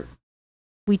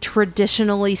we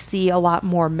traditionally see a lot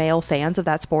more male fans of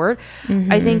that sport.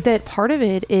 I think that part of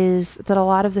it is that a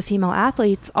lot of the female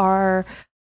athletes are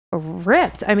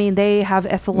ripped. I mean, they have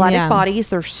athletic bodies.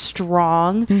 They're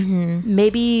strong.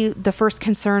 Maybe the first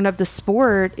concern of the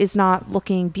sport is not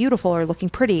looking beautiful or looking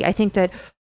pretty. I think that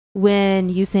when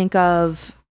you think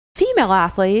of female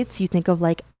athletes, you think of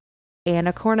like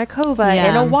Anna Kournikova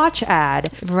in a watch ad.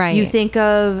 Right. You think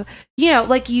of,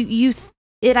 like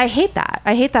I hate that.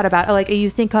 I hate that about, like, you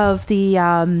think of the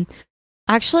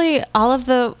actually all of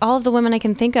the women I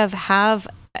can think of have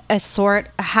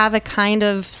a kind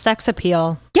of sex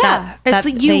appeal. Yeah, that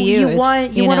it's they use,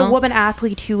 you want a woman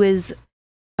athlete who is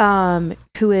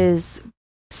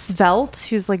svelte,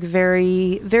 who's like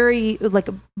very, very like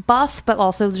buff, but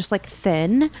also just like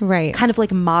thin, right? Kind of like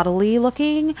modelly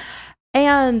looking.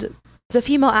 And the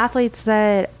female athletes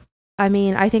that I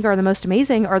think are the most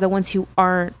amazing are the ones who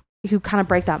kind of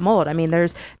break that mold. I mean,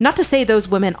 there's not to say those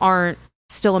women aren't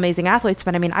still amazing athletes,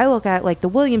 but I mean, I look at like the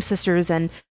Williams sisters and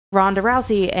Ronda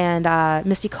Rousey and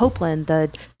Misty Copeland, the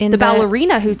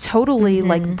ballerina who totally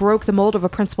like broke the mold of a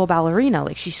principal ballerina.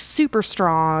 Like, she's super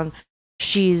strong,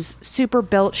 she's super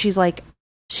built, she's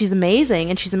amazing,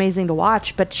 and she's amazing to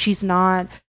watch, but she's not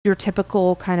your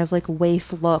typical kind of like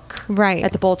waif look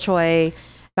at the Bolshoi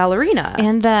ballerina.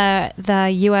 And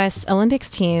the U.S. Olympics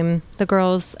team, the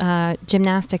girls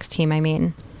gymnastics team, I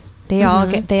mean, they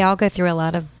all go through a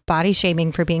lot of body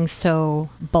shaming for being so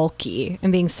bulky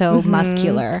and being so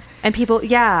muscular. And people,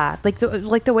 like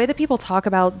the way that people talk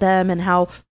about them and how,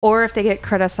 or if they get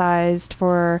criticized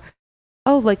for,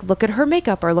 oh, like, look at her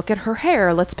makeup or look at her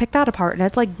hair, let's pick that apart. And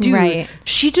it's like, dude,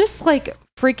 she just like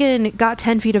freaking got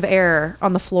 10 feet of air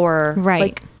on the floor. Right.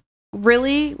 Like,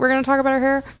 really? We're going to talk about her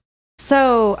hair?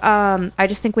 So I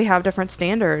just think we have different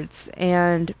standards.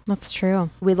 And that's true.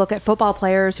 We look at football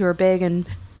players who are big and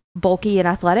bulky and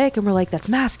athletic, and we're like, that's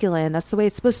masculine, that's the way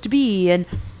it's supposed to be. And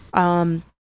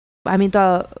I mean,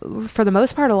 for the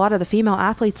most part, a lot of the female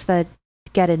athletes that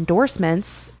get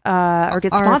endorsements or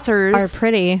get sponsors are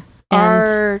pretty,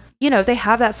 they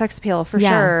have that sex appeal for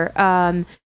sure. And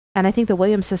I think the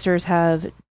Williams sisters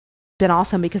have been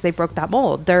awesome because they broke that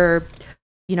mold. They're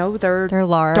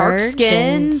large, dark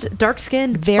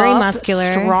skinned, very buff,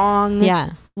 muscular,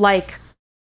 strong, like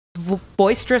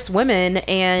boisterous women,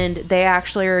 and they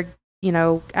actually are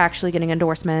getting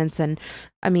endorsements. And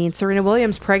I mean, Serena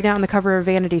Williams pregnant on the cover of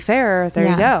Vanity Fair, there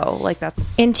you go. Like,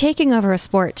 that's in taking over a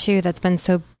sport too that's been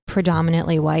so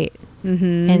predominantly white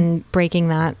and breaking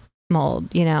that mold,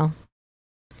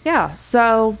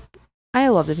 so I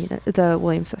love the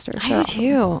Williams sisters. I do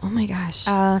too. Oh my gosh.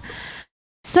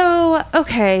 So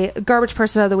okay, garbage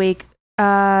person of the week,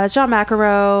 John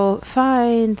McEnroe.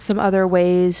 Find some other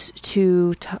ways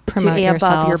to promote amp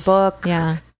yourself. Up your book.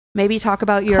 Yeah. Maybe talk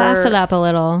about class it up a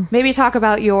little. Maybe talk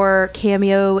about your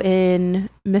cameo in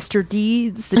Mr.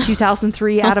 Deeds, the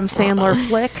 2003 Adam Sandler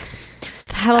flick.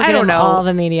 That'll get all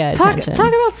the media attention.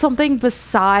 Talk about something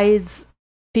besides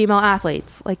female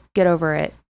athletes. Like, get over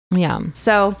it. Yeah.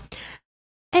 So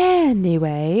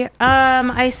anyway,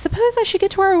 I suppose I should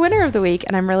get to our winner of the week,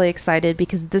 and I'm really excited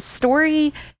because this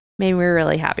story made me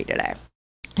really happy today.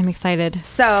 I'm excited.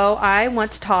 So I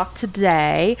want to talk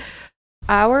today.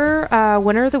 Our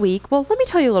winner of the week. Well, let me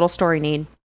tell you a little story, Neen.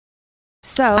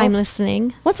 So I'm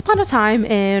listening. Once upon a time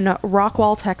in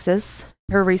Rockwall, Texas,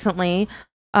 here recently,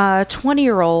 a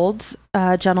 20-year-old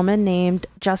gentleman named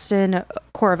Justin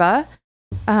Corva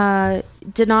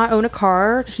did not own a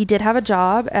car. He did have a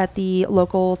job at the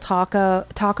local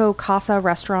Taco Casa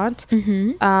restaurant,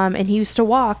 and he used to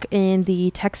walk in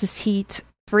the Texas heat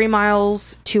 3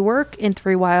 miles to work and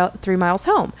 3 miles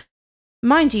home.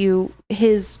 Mind you,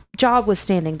 his job was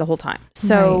standing the whhole time.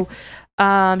 So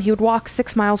he would walk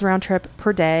 6 miles round trip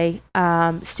per day,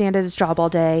 stand at his job all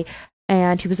day,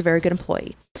 and he was a very good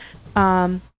employee.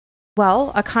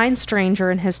 Well, a kind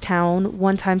stranger in his town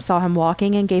one time saw him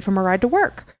walking and gave him a ride to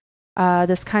work.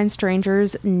 This kind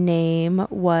stranger's name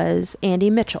was Andy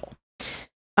Mitchell.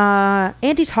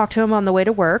 Andy talked to him on the way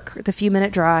to work, the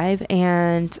few-minute drive,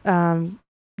 and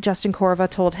Justin Corva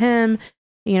told him,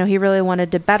 he really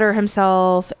wanted to better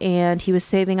himself, and he was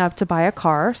saving up to buy a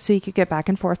car so he could get back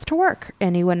and forth to work,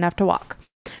 and he wouldn't have to walk.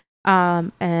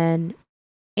 And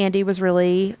Andy was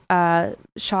really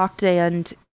shocked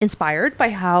and inspired by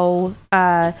how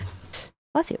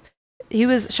bless you. He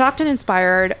was shocked and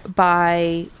inspired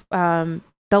by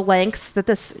the lengths that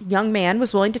this young man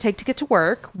was willing to take to get to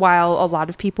work, while a lot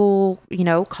of people,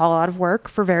 call out of work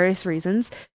for various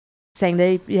reasons, saying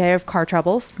they have car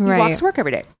troubles. He walks to work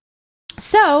every day.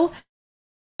 So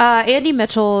Andy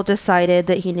Mitchell decided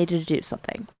that he needed to do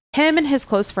something. Him and his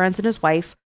close friends and his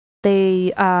wife,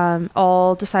 they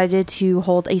all decided to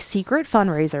hold a secret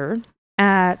fundraiser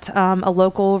at a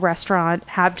local restaurant,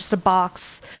 have just a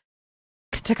box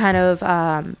to kind of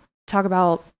talk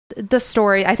about the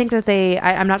story. I think that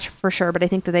I'm not for sure, but I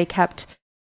think that they kept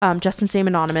Justin's name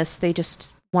anonymous. They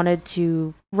just wanted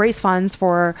to raise funds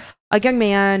for a young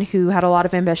man who had a lot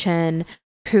of ambition,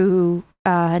 who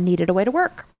needed a way to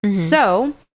work. Mm-hmm.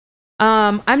 So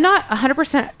I'm not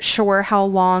 100% sure how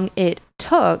long it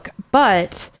took,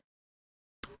 but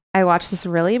I watched this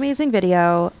really amazing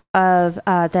video of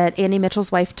that Andy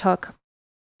Mitchell's wife took,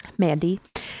 Mandy,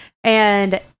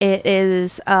 and it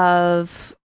is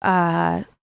of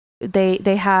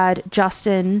they had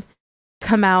Justin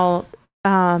come out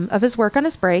of his work on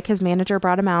his break. His manager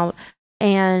brought him out,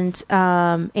 and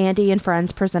Andy and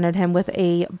friends presented him with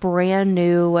a brand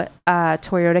new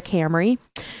Toyota Camry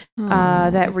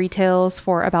that retails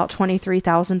for about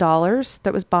 $23,000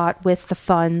 that was bought with the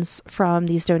funds from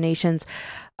these donations.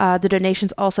 The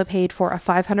donations also paid for a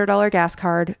 $500 gas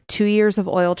card, 2 years of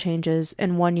oil changes,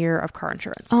 and 1 year of car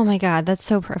insurance. Oh my God, that's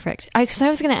so perfect. Because I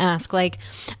was going to ask,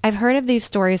 I've heard of these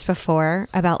stories before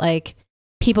about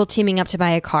people teaming up to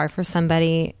buy a car for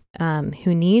somebody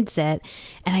who needs it.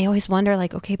 And I always wonder,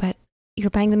 okay, but you're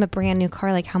buying them a brand new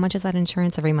car. How much is that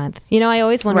insurance every month? I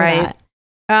always wonder that.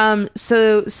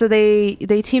 So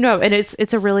they teamed up, and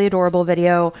it's a really adorable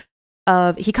video.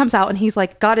 He comes out and he's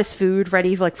got his food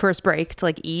ready for his break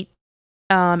to eat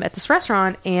at this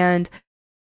restaurant, and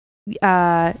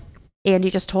Andy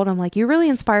just told him you really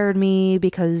inspired me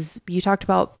because you talked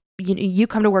about you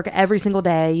come to work every single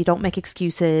day, you don't make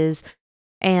excuses,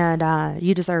 and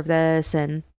you deserve this,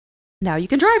 and now you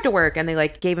can drive to work. And they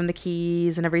gave him the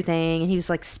keys and everything, and he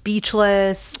was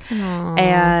speechless. Aww.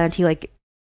 And he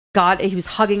he was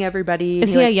hugging everybody.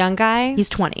 Is he a young guy? He's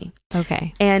 20.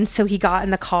 Okay. And so he got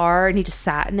in the car and he just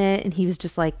sat in it, and he was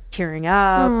just tearing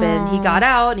up. Aww. And he got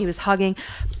out and he was hugging.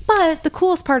 But the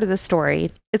coolest part of the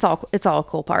story, it's all a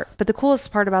cool part, but the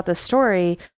coolest part about this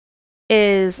story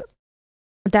is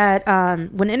that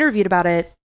when interviewed about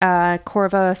it,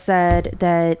 Corva said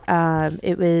that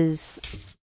it was,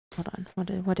 hold on,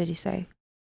 what did he say?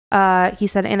 He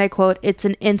said, and I quote, "It's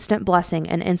an instant blessing,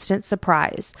 an instant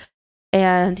surprise."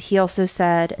 And he also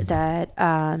said that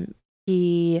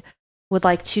he would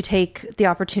like to take the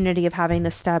opportunity of having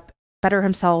this step better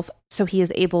himself, so he is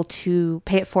able to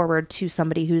pay it forward to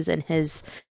somebody who's in his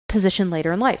position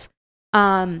later in life.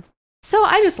 So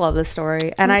I just love this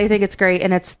story, and I think it's great.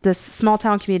 And it's this small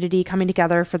town community coming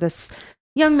together for this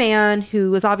young man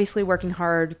who is obviously working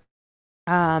hard,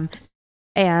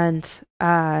 and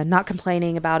not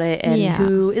complaining about it, and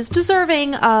who is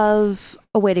deserving of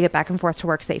a way to get back and forth to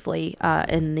work safely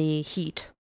in the heat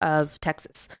of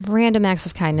Texas. Random acts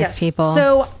of kindness, people.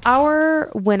 So our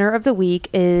winner of the week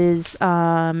is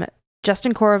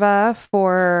Justin Corva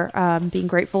for being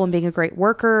grateful and being a great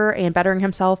worker and bettering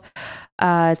himself.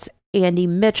 It's Andy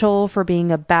Mitchell for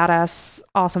being a badass,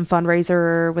 awesome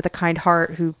fundraiser with a kind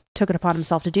heart who took it upon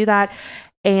himself to do that.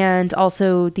 And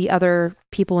also the other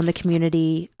people in the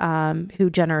community who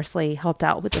generously helped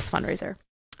out with this fundraiser.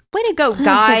 Way to go, guys.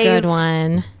 That's a good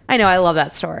one. I know. I love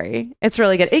that story. It's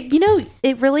really good.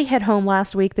 It really hit home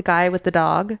last week, the guy with the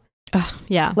dog.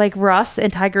 Yeah. Russ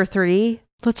in Tiger 3.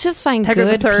 Let's just find Tiger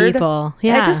good people.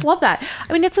 Yeah. I just love that.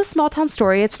 I mean, it's a small town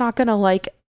story. It's not going to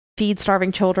feed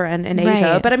starving children in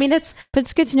Asia. But I mean, but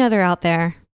it's good to know they're out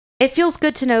there. It feels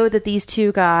good to know that these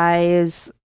two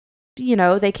guys,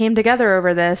 they came together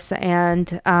over this,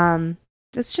 and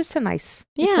it's just it's a nice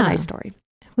story.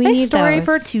 We nice need story those.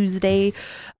 for Tuesday.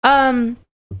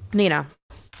 Nina.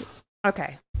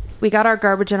 Okay. We got our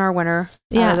garbage and our winner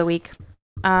of the week.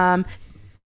 Now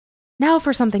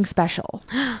for something special.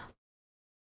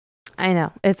 I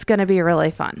know. It's going to be really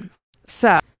fun.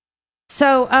 So,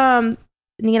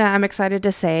 Nina, I'm excited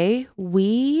to say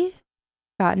we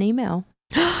got an email.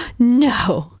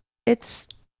 No. It's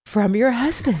from your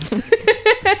husband.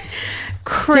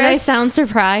 Chris, did I sound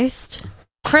surprised?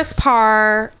 Chris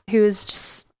Parr, who is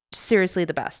just seriously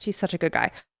the best. He's such a good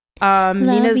guy.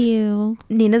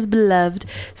 Nina's beloved.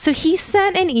 So he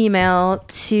sent an email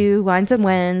to Wines and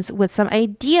Wins with some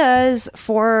ideas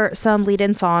for some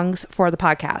lead-in songs for the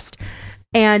podcast.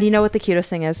 And you know what the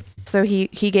cutest thing is? So he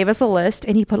gave us a list,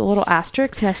 and he put a little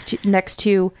asterisk next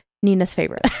to Nina's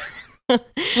favorite.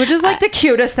 Which is the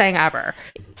cutest thing ever.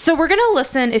 So we're going to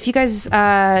listen. If you guys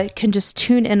can just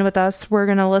tune in with us, we're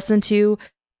going to listen to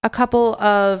a couple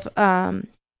of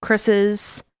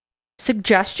Chris's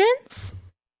suggestions,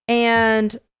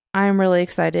 and I'm really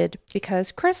excited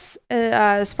because Chris,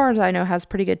 as far as I know, has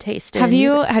pretty good taste. Have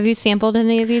you sampled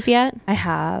any of these yet? I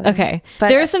have. Okay, but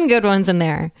there are some good ones in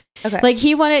there. Okay, like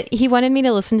he wanted me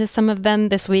to listen to some of them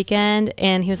this weekend,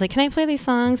 and he was like, "Can I play these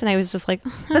songs?" And I was just like,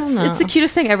 I don't know. It's the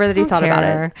cutest thing ever that he thought about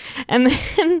it. And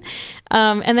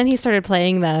then he started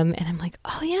playing them, and I'm like,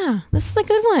 "Oh yeah, this is a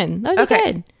good one. That would be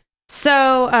good."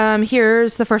 So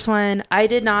here's the first one. I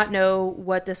did not know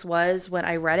what this was when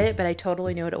I read it, but I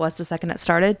totally knew what it was the second it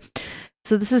started.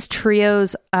 So this is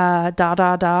Trio's Da Da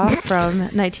Da from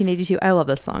 1982. I love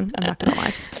this song. I'm not going to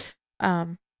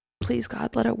lie. Please,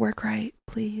 God, let it work right.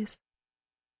 Please.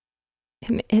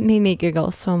 It made me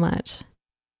giggle so much.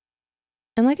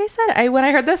 And like I said, when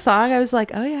I heard this song, I was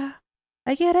like, oh yeah,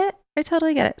 I get it. I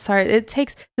totally get it. Sorry.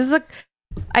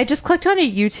 I just clicked on a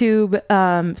YouTube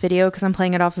video because I'm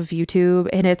playing it off of YouTube,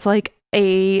 and it's like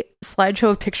a slideshow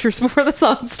of pictures before the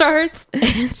song starts.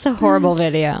 It's a horrible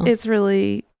video. It's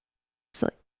really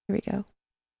silly. Here we go.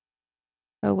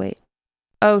 Oh, wait.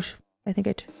 Oh, I think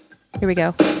here we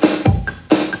go.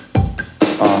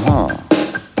 Aha.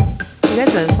 You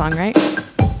guys know the song, right?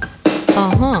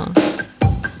 Uh-huh.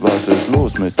 Was ist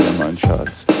los mit dir, mein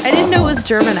Schatz? I didn't know it was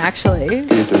German, actually,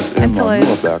 until I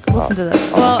listened to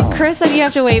this. Well, Chris said you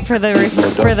have to wait for the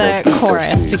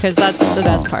chorus because that's the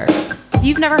best part.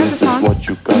 You've never heard the song?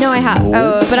 No, I have.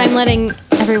 Oh, okay. But I'm letting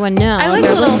everyone know. I like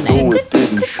the little...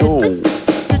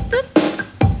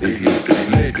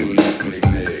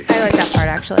 I like that part,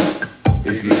 actually.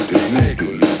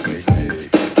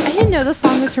 I didn't know the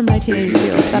song was from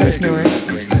 1982. I thought it was newer.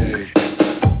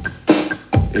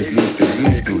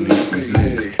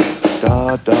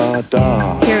 Da, da,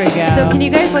 da. Here we go. So can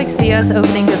you guys see us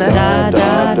opening to this? Da,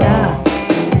 da, da.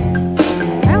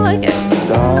 I like it.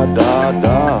 Da, da,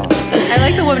 da. I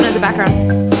like the woman in the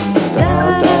background.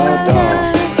 Da, da,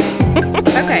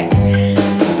 da. Okay.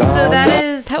 So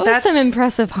that's some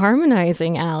impressive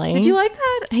harmonizing, Allie. Did you like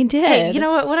that? I did. Hey, you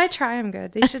know what? When I try, I'm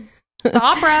good. They should... The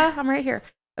opera. I'm right here.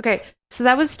 Okay. So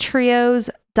that was Trio's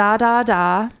Da Da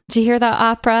Da. Did you hear that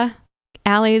opera?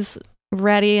 Allie's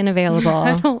ready and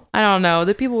available. I don't know.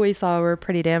 The people we saw were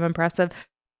pretty damn impressive.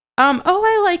 I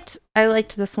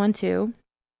liked this one too.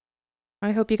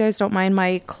 I hope you guys don't mind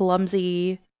my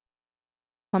clumsiness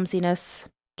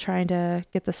trying to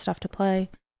get this stuff to play.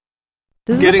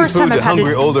 This is Getting the first food time to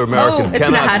hungry older Americans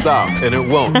cannot stop, and it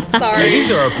won't. Sorry.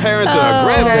 These are our parents and our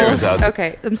grandparents out there.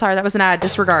 Okay, I'm sorry. That was an ad.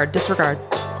 Disregard.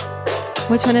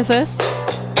 Which one is this? I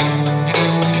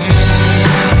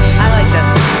like this.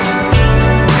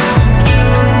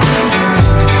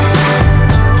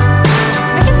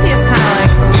 I can see us kind of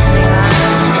opening that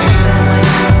and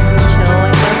chill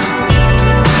like this. It's kind of West Coasty.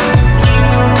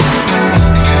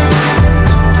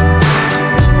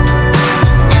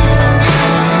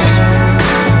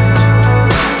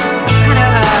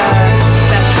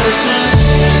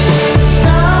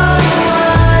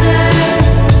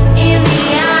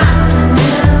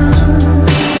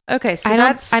 Okay, so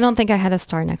I don't think I had a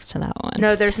star next to that one.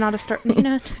 No, there's not a star.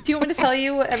 Nina, do you want me to tell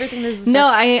you everything there's?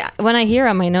 No, when I hear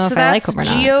them, I know if I like them or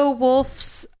not. Geo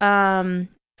Wolf's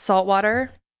Saltwater.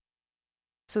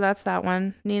 So that's that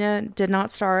one. Nina did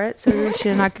not star it, so she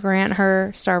did not grant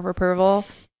her star of approval.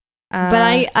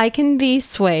 But I can be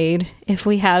swayed if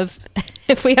we have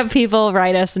people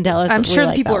write us and tell us. I'm sure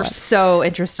the people are so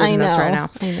interested in this right now.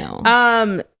 I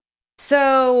know.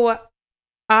 So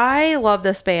I love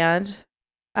this band.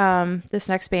 This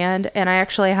next band, and I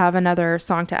actually have another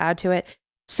song to add to it.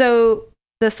 So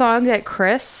the song that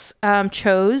Chris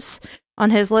chose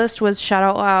on his list was Shout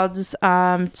Out Loud's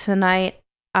Tonight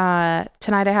I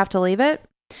Have to Leave It,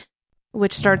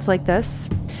 which starts like this.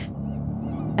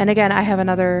 And again, I have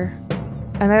another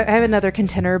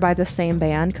contender by the same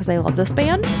band because I love this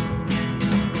band.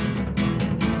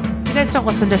 If you guys don't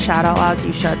listen to Shout Out Louds,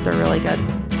 you should. They're really good.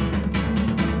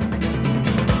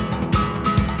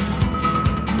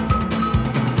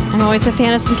 I'm always a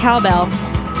fan of some cowbell.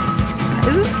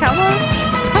 Is this cowbell?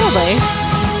 Probably.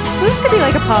 So this could be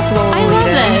a possible I love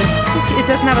this. It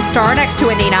doesn't have a star next to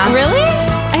it, Nina. Really?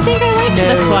 I think I liked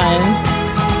this one.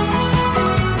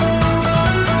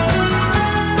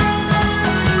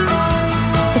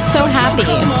 It's so happy.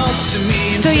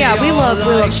 So yeah, we love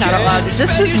Shout Out Louds.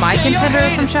 This was my contender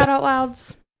from Shout Out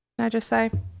Louds, can I just say?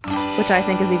 Which I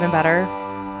think is even better.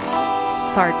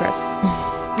 Sorry, Chris.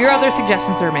 Your other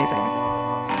suggestions are amazing.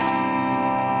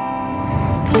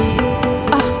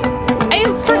 I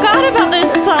forgot about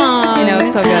this song. I know,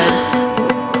 it's so good.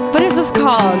 What is this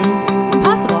called?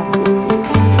 Impossible.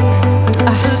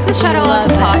 So this is Shout Out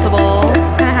Loud's Impossible.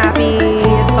 Kind of happy,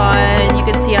 fun. You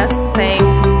can see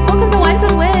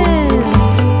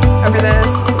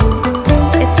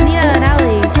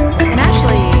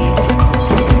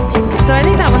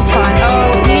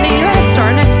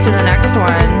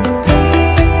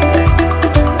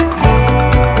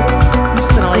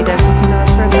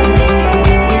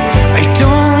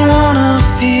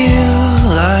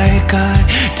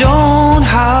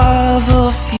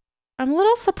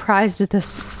surprised at this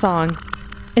song.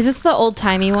 Is this the old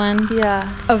timey one? Yeah.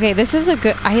 Okay, this is a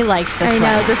good. I liked this one.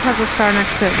 I know, this has a star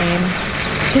next to it name.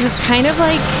 Because it's kind of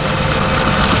like.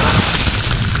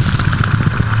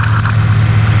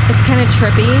 It's kind of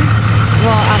trippy.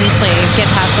 Well, obviously,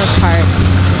 get past this part.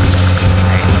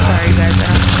 I'm sorry, you guys.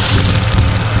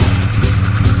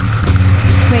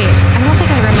 Wait, I don't think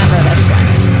I remember this one.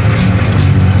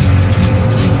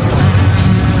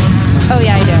 Oh,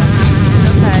 yeah, I do.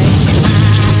 Okay.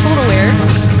 It's a little weird.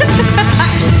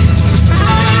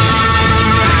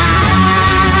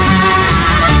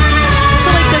 So,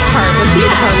 like, this part would be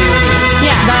the part we would use.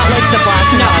 Yeah. Not like the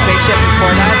blasting off spaceship before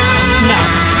that. No.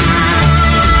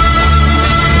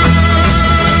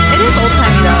 It is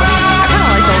old-timey, though. I kind of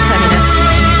like old-timiness.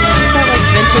 That, like,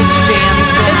 vintage jams.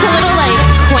 It's a little like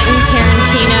Quentin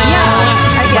Tarantino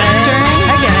I get Western. it.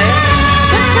 I get it.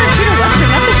 That's Tarantino Western.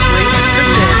 That's a great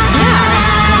description. Yeah.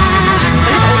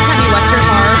 Like an old-timey Western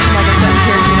bar from like a Quentin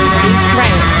Tarantino movie.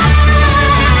 Right.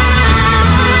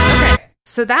 Okay.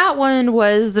 So that one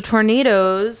was the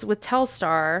Tornadoes with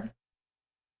Telstar.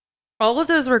 All of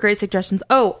those were great suggestions.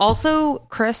 Oh, also,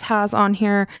 Chris has on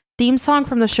here theme song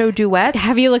from the show Duets.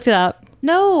 Have you looked it up?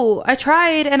 No, I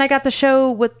tried and I got the show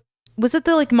with, was it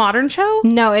the like modern show?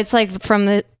 No, it's like from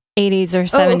the 80s or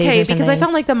 70s Oh, or okay, something. because I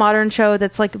found like the modern show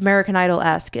that's like American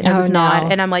Idol-esque and it was not. no.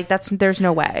 And I'm like, there's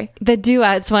no way. The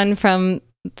Duets one from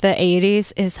the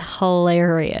 80s is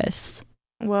hilarious.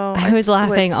 Well, I was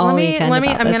laughing all weekend about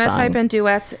I'm this going to song. type in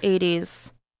Duets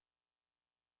 80s.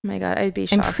 Oh my God, I'd be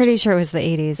shocked. I'm pretty sure it was the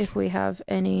 80s. if we have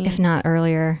any, if not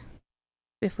earlier.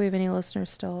 if we have any listeners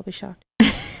still, I'll be shocked.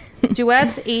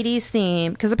 Duets 80s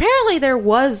theme, because apparently there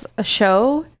was a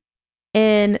show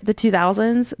in the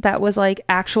 2000s that was like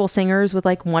actual singers with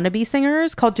like wannabe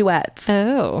singers called Duets.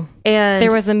 Oh. And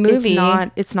There was a movie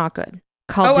it's not good.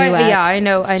 called Oh, Duets. I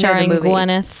know the starring movie.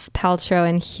 Gwyneth Paltrow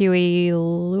and Huey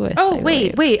Lewis. Oh, I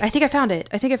wait, believe. I think I found it.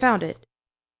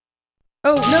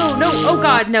 Oh, no. Oh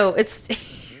God, no. It's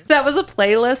that was a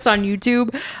playlist on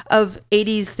YouTube of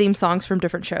 80s theme songs from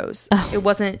different shows. Oh. It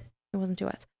wasn't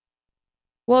Duets.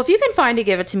 Well, if you can find it,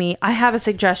 give it to me. I have a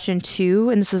suggestion too,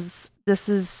 and this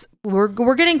is we're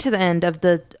getting to the end of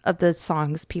the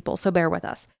songs, people, so bear with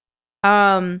us.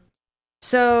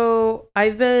 So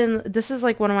this is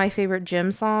like one of my favorite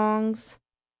gym songs.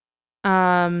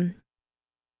 And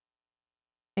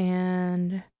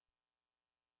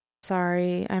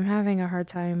sorry, I'm having a hard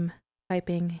time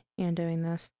typing and doing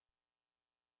this.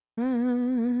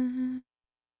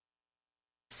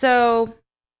 So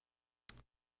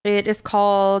it is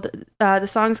called, the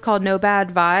song's called No Bad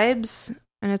Vibes,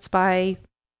 and it's by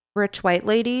Rich White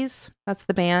Ladies. That's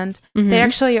the band. Mhm. They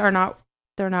actually they're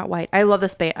not white. I love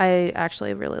this band. I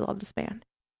actually really love this band.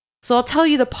 So I'll tell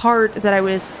you the part that I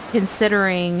was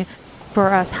considering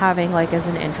for us having like as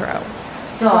an intro.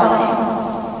 Darling,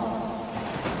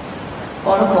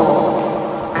 on a bowl,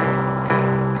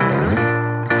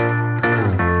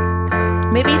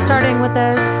 Maybe starting with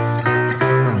this.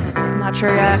 I'm not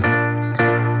sure yet.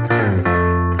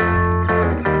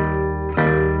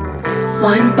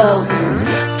 one boat,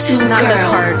 two Not this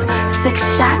girls, part. 6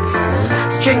 shots,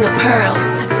 string of pearls,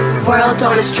 world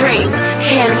on a string,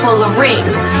 handful of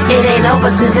rings. It ain't over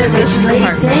till the rich lady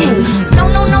sings. No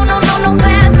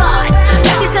bad vibes.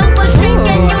 Get yourself a drink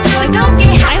and you know it gon'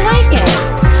 get hot. I like it.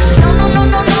 No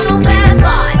bad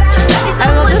vibes. Get I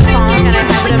yourself love a this drink song and and you I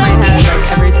have know it it in my gon' head get like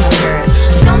hot. every time I hear it.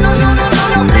 No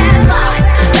bad vibes.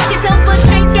 Get yourself a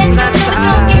drink and you know That's it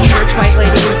gon' get hot. Rich White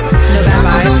Ladies, No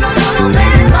Bad Vibes. No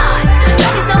bad vibes.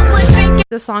 Get yourself a drink.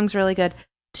 This song's really good.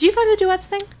 Did you find the duets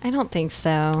thing? I don't think so.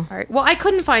 All right. Well, I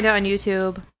couldn't find it on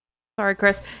YouTube. Sorry,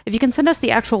 Chris. If you can send us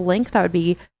the actual link, that would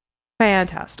be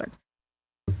fantastic.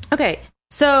 Okay.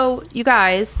 So, you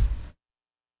guys,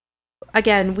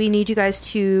 again, we need you guys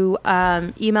to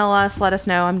email us. Let us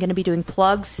know. I'm going to be doing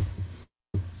plugs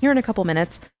here in a couple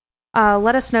minutes.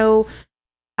 Let us know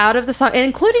out of the song,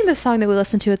 including the song that we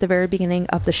listened to at the very beginning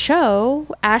of the show,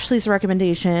 Ashley's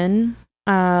recommendation,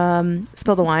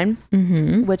 Spill the Wine,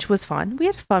 Mm-hmm. which was fun. We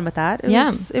had fun with that. It Yeah.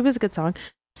 was a good song.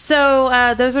 So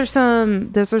those are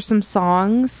some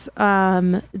songs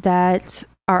that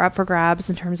are up for grabs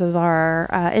in terms of our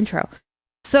intro.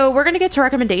 So we're gonna get to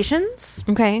recommendations.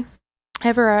 Okay. I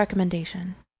have a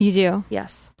recommendation. You do?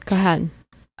 Yes. Go ahead.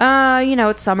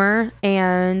 It's summer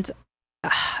and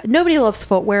nobody loves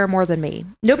footwear more than me.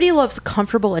 Nobody loves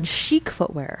comfortable and chic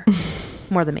footwear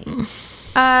more than me.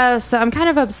 So I'm kind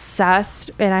of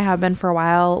obsessed, and I have been for a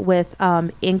while, with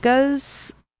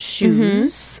Inka's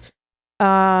shoes.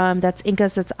 That's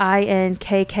Inka's. That's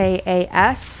INKKAS.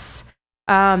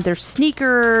 They're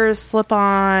sneakers,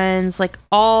 slip-ons, like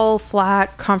all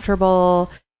flat, comfortable.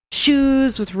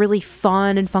 shoes with really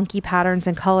fun and funky patterns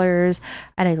and colors,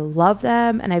 and I love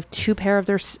them. And I have 2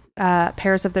 pairs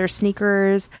of their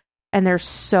sneakers, and they're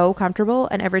so comfortable.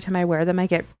 And every time I wear them, I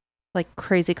get like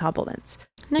crazy compliments.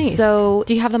 Nice. So,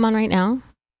 do you have them on right now?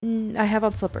 I have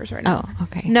on slippers right now. Oh,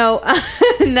 okay. No,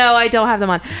 no, I don't have them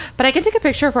on, but I can take a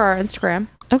picture for our Instagram.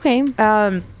 Okay.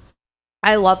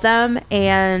 I love them,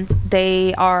 and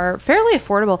they are fairly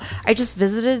affordable. I just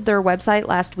visited their website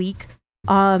last week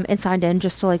and signed in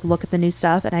just to like look at the new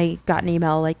stuff, and I got an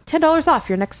email like $10 off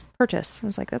your next purchase. I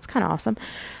was like, that's kind of awesome.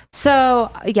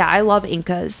 So yeah, I love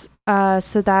Incas.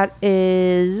 So that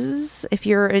is if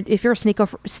you're a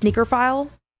sneaker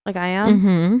file like I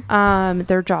am,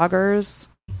 they're joggers.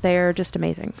 They're just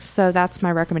amazing. So that's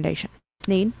my recommendation.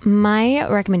 Need? My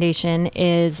recommendation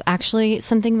is actually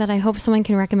something that I hope someone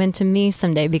can recommend to me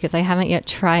someday, because I haven't yet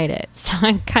tried it. So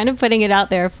I'm kind of putting it out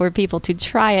there for people to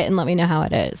try it and let me know how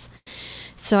it is.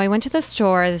 So I went to the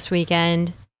store this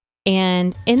weekend,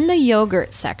 and in the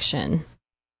yogurt section,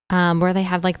 where they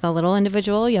have like the little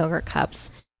individual yogurt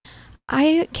cups,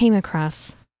 I came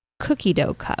across cookie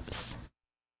dough cups.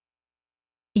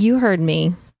 You heard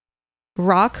me.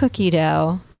 Raw cookie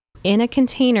dough in a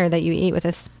container that you eat with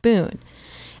a spoon.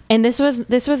 And this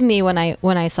was me when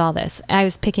I saw this. I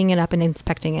was picking it up and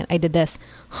inspecting it. I did this.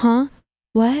 Huh?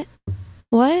 What?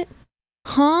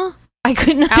 Huh? I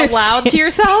couldn't understand. Out loud to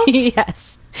yourself?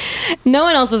 Yes. No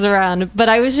one else was around, but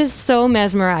I was just so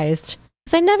mesmerized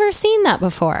because I'd never seen that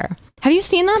before. Have you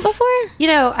seen that before? You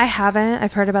know, I haven't.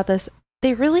 I've heard about this.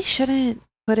 They really shouldn't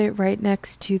put it right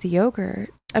next to the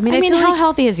yogurt. I mean, how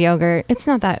healthy is yogurt? It's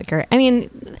not that great. I mean,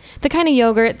 the kind of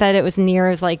yogurt that it was near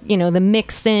is like, you know, the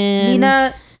mix-in.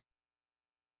 Nina,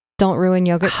 don't ruin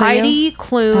yogurt for you. Heidi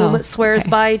Klum swears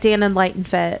by Dan and Light and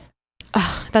Fit.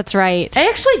 Oh, that's right. I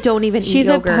actually don't even eat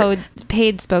yogurt. She's a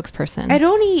paid spokesperson. I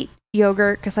don't eat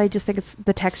yogurt because I just think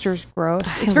the texture's gross.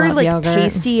 It's very like yogurt.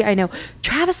 pasty. I know.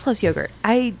 Travis loves yogurt.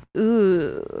 I'm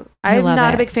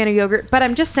not a big fan of yogurt, but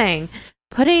I'm just saying,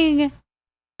 putting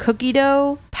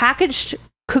packaged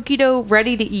cookie dough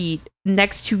ready to eat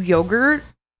next to yogurt.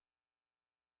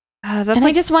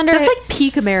 I just wonder, that's like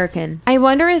peak American. I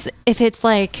wonder if it's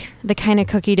like the kind of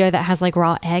cookie dough that has like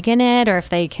raw egg in it, or if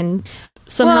they can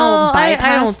somehow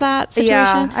bypass that situation.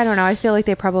 Yeah, I don't know. I feel like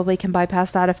they probably can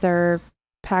bypass that if they're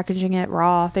packaging it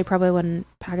raw. They probably wouldn't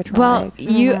package raw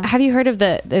egg. Have you heard of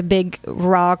the big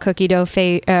raw cookie dough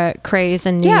craze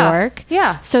in New York?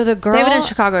 Yeah. So they have it in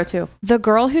Chicago too. The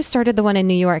girl who started the one in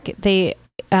New York, they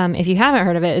if you haven't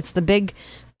heard of it, it's the big.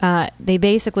 They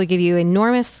basically give you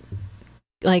enormous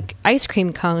like ice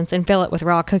cream cones and fill it with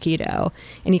raw cookie dough,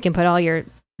 and you can put all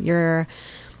your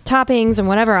toppings and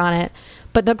whatever on it.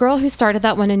 But the girl who started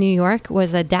that one in New York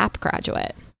was a DAP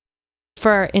graduate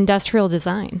for industrial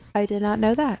design. I did not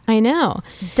know that. I know.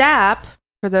 DAP,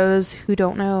 for those who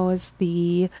don't know, is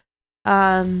the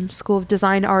School of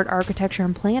Design, Art, Architecture,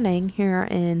 and Planning here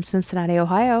in Cincinnati,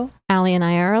 Ohio. Allie and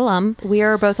I are alum. We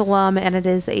are both alum, and it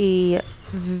is a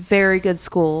very good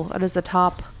school. It is a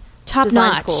top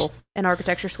notch school and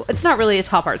architecture school. It's not really a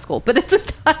top art school, but it's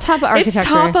a top architecture. It's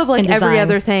top of like every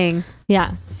other thing.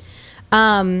 Yeah.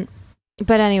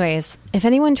 But anyways, if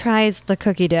anyone tries the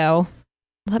cookie dough,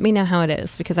 let me know how it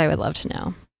is, because I would love to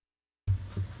know.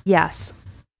 Yes.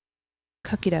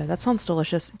 Cookie dough. That sounds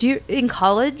delicious. In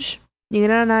college,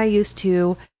 Nina and I used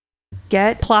to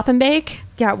get plop and bake?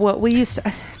 Yeah, what we used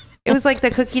to it was like the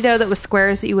cookie dough that was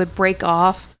squares that you would break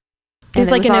off. It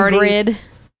was like in a grid.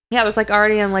 Yeah, it was like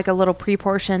already in like a little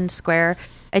pre-portioned square,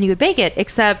 and you would bake it,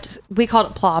 except we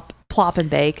called it plop and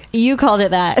bake. You called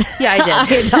it that. Yeah, I did. I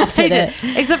adopted it.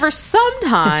 Except for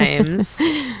sometimes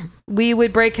we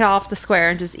would break it off the square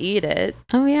and just eat it.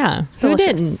 Oh, yeah. Who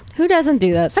didn't? Who doesn't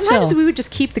do that? Sometimes we would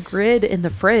just keep the grid in the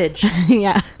fridge.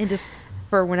 Yeah. And just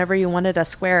for whenever you wanted a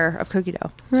square of cookie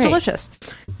dough. It's delicious.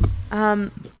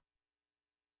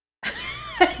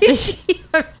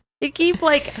 You keep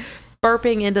like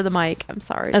burping into the mic. I'm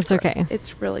sorry. That's okay.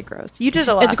 It's really gross. You did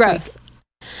it last week. It's gross.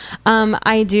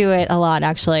 I do it a lot,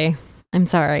 actually. I'm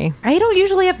sorry. I don't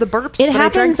usually have the burps. It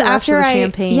happens after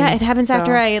champagne. Yeah, it happens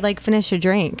after I like finish a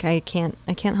drink. I can't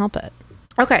help it.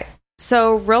 Okay.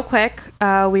 So real quick,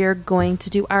 we are going to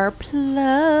do our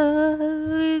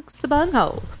plugs the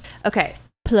bunghole. Okay.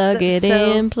 Plug it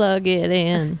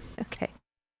in. Okay.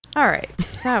 All right.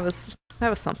 That was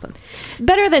something.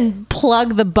 Better than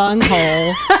plug the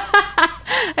bunghole.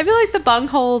 I feel like the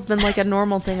bunghole's been like a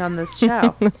normal thing on this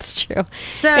show. That's true.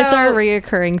 So it's our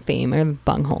reoccurring theme, are the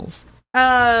bungholes.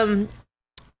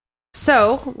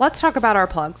 So let's talk about our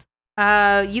plugs.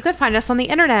 You can find us on the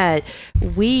internet.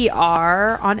 We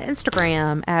are on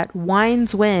Instagram at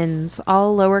Wines Wins,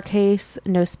 all lowercase,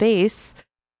 no space.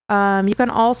 You can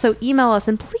also email us,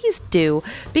 and please do,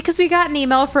 because we got an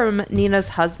email from Nina's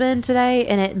husband today,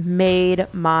 and it made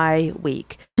my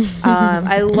week.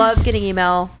 I love getting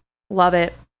email. Love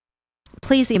it.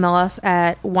 Please email us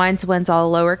at wineswins,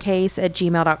 all lowercase, at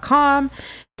gmail.com.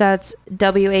 That's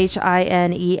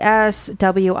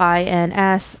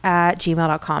WHINESWINS at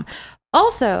gmail.com.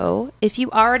 Also, if you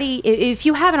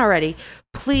haven't already,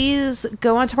 please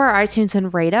go onto our iTunes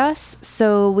and rate us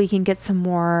so we can get some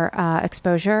more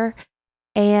exposure.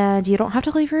 And you don't have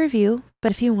to leave a review,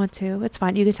 but if you want to, it's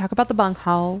fine. You can talk about the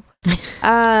bunghole.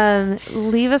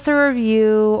 Leave us a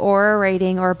review or a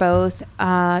rating or both.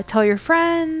 Tell your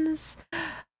friends.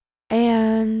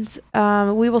 And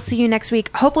we will see you next week.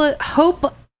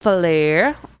 Hopefully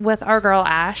with our girl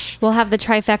Ash. We'll have the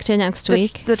trifecta next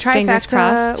week. The Fingers trifecta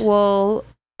crossed. will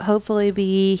hopefully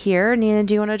be here. Nina,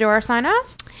 do you want to do our sign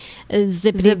off?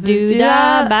 Zippity doo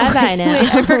dah. Bye bye now.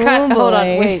 Wait, I forgot. Oh, Hold on.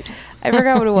 boy. Wait. I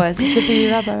forgot what it was. Zippity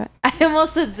doo dah. I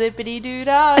almost said zippity doo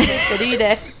dah. Zippity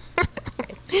dah.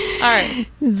 All right.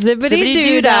 Zippity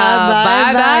doo dah.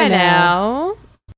 Bye bye now.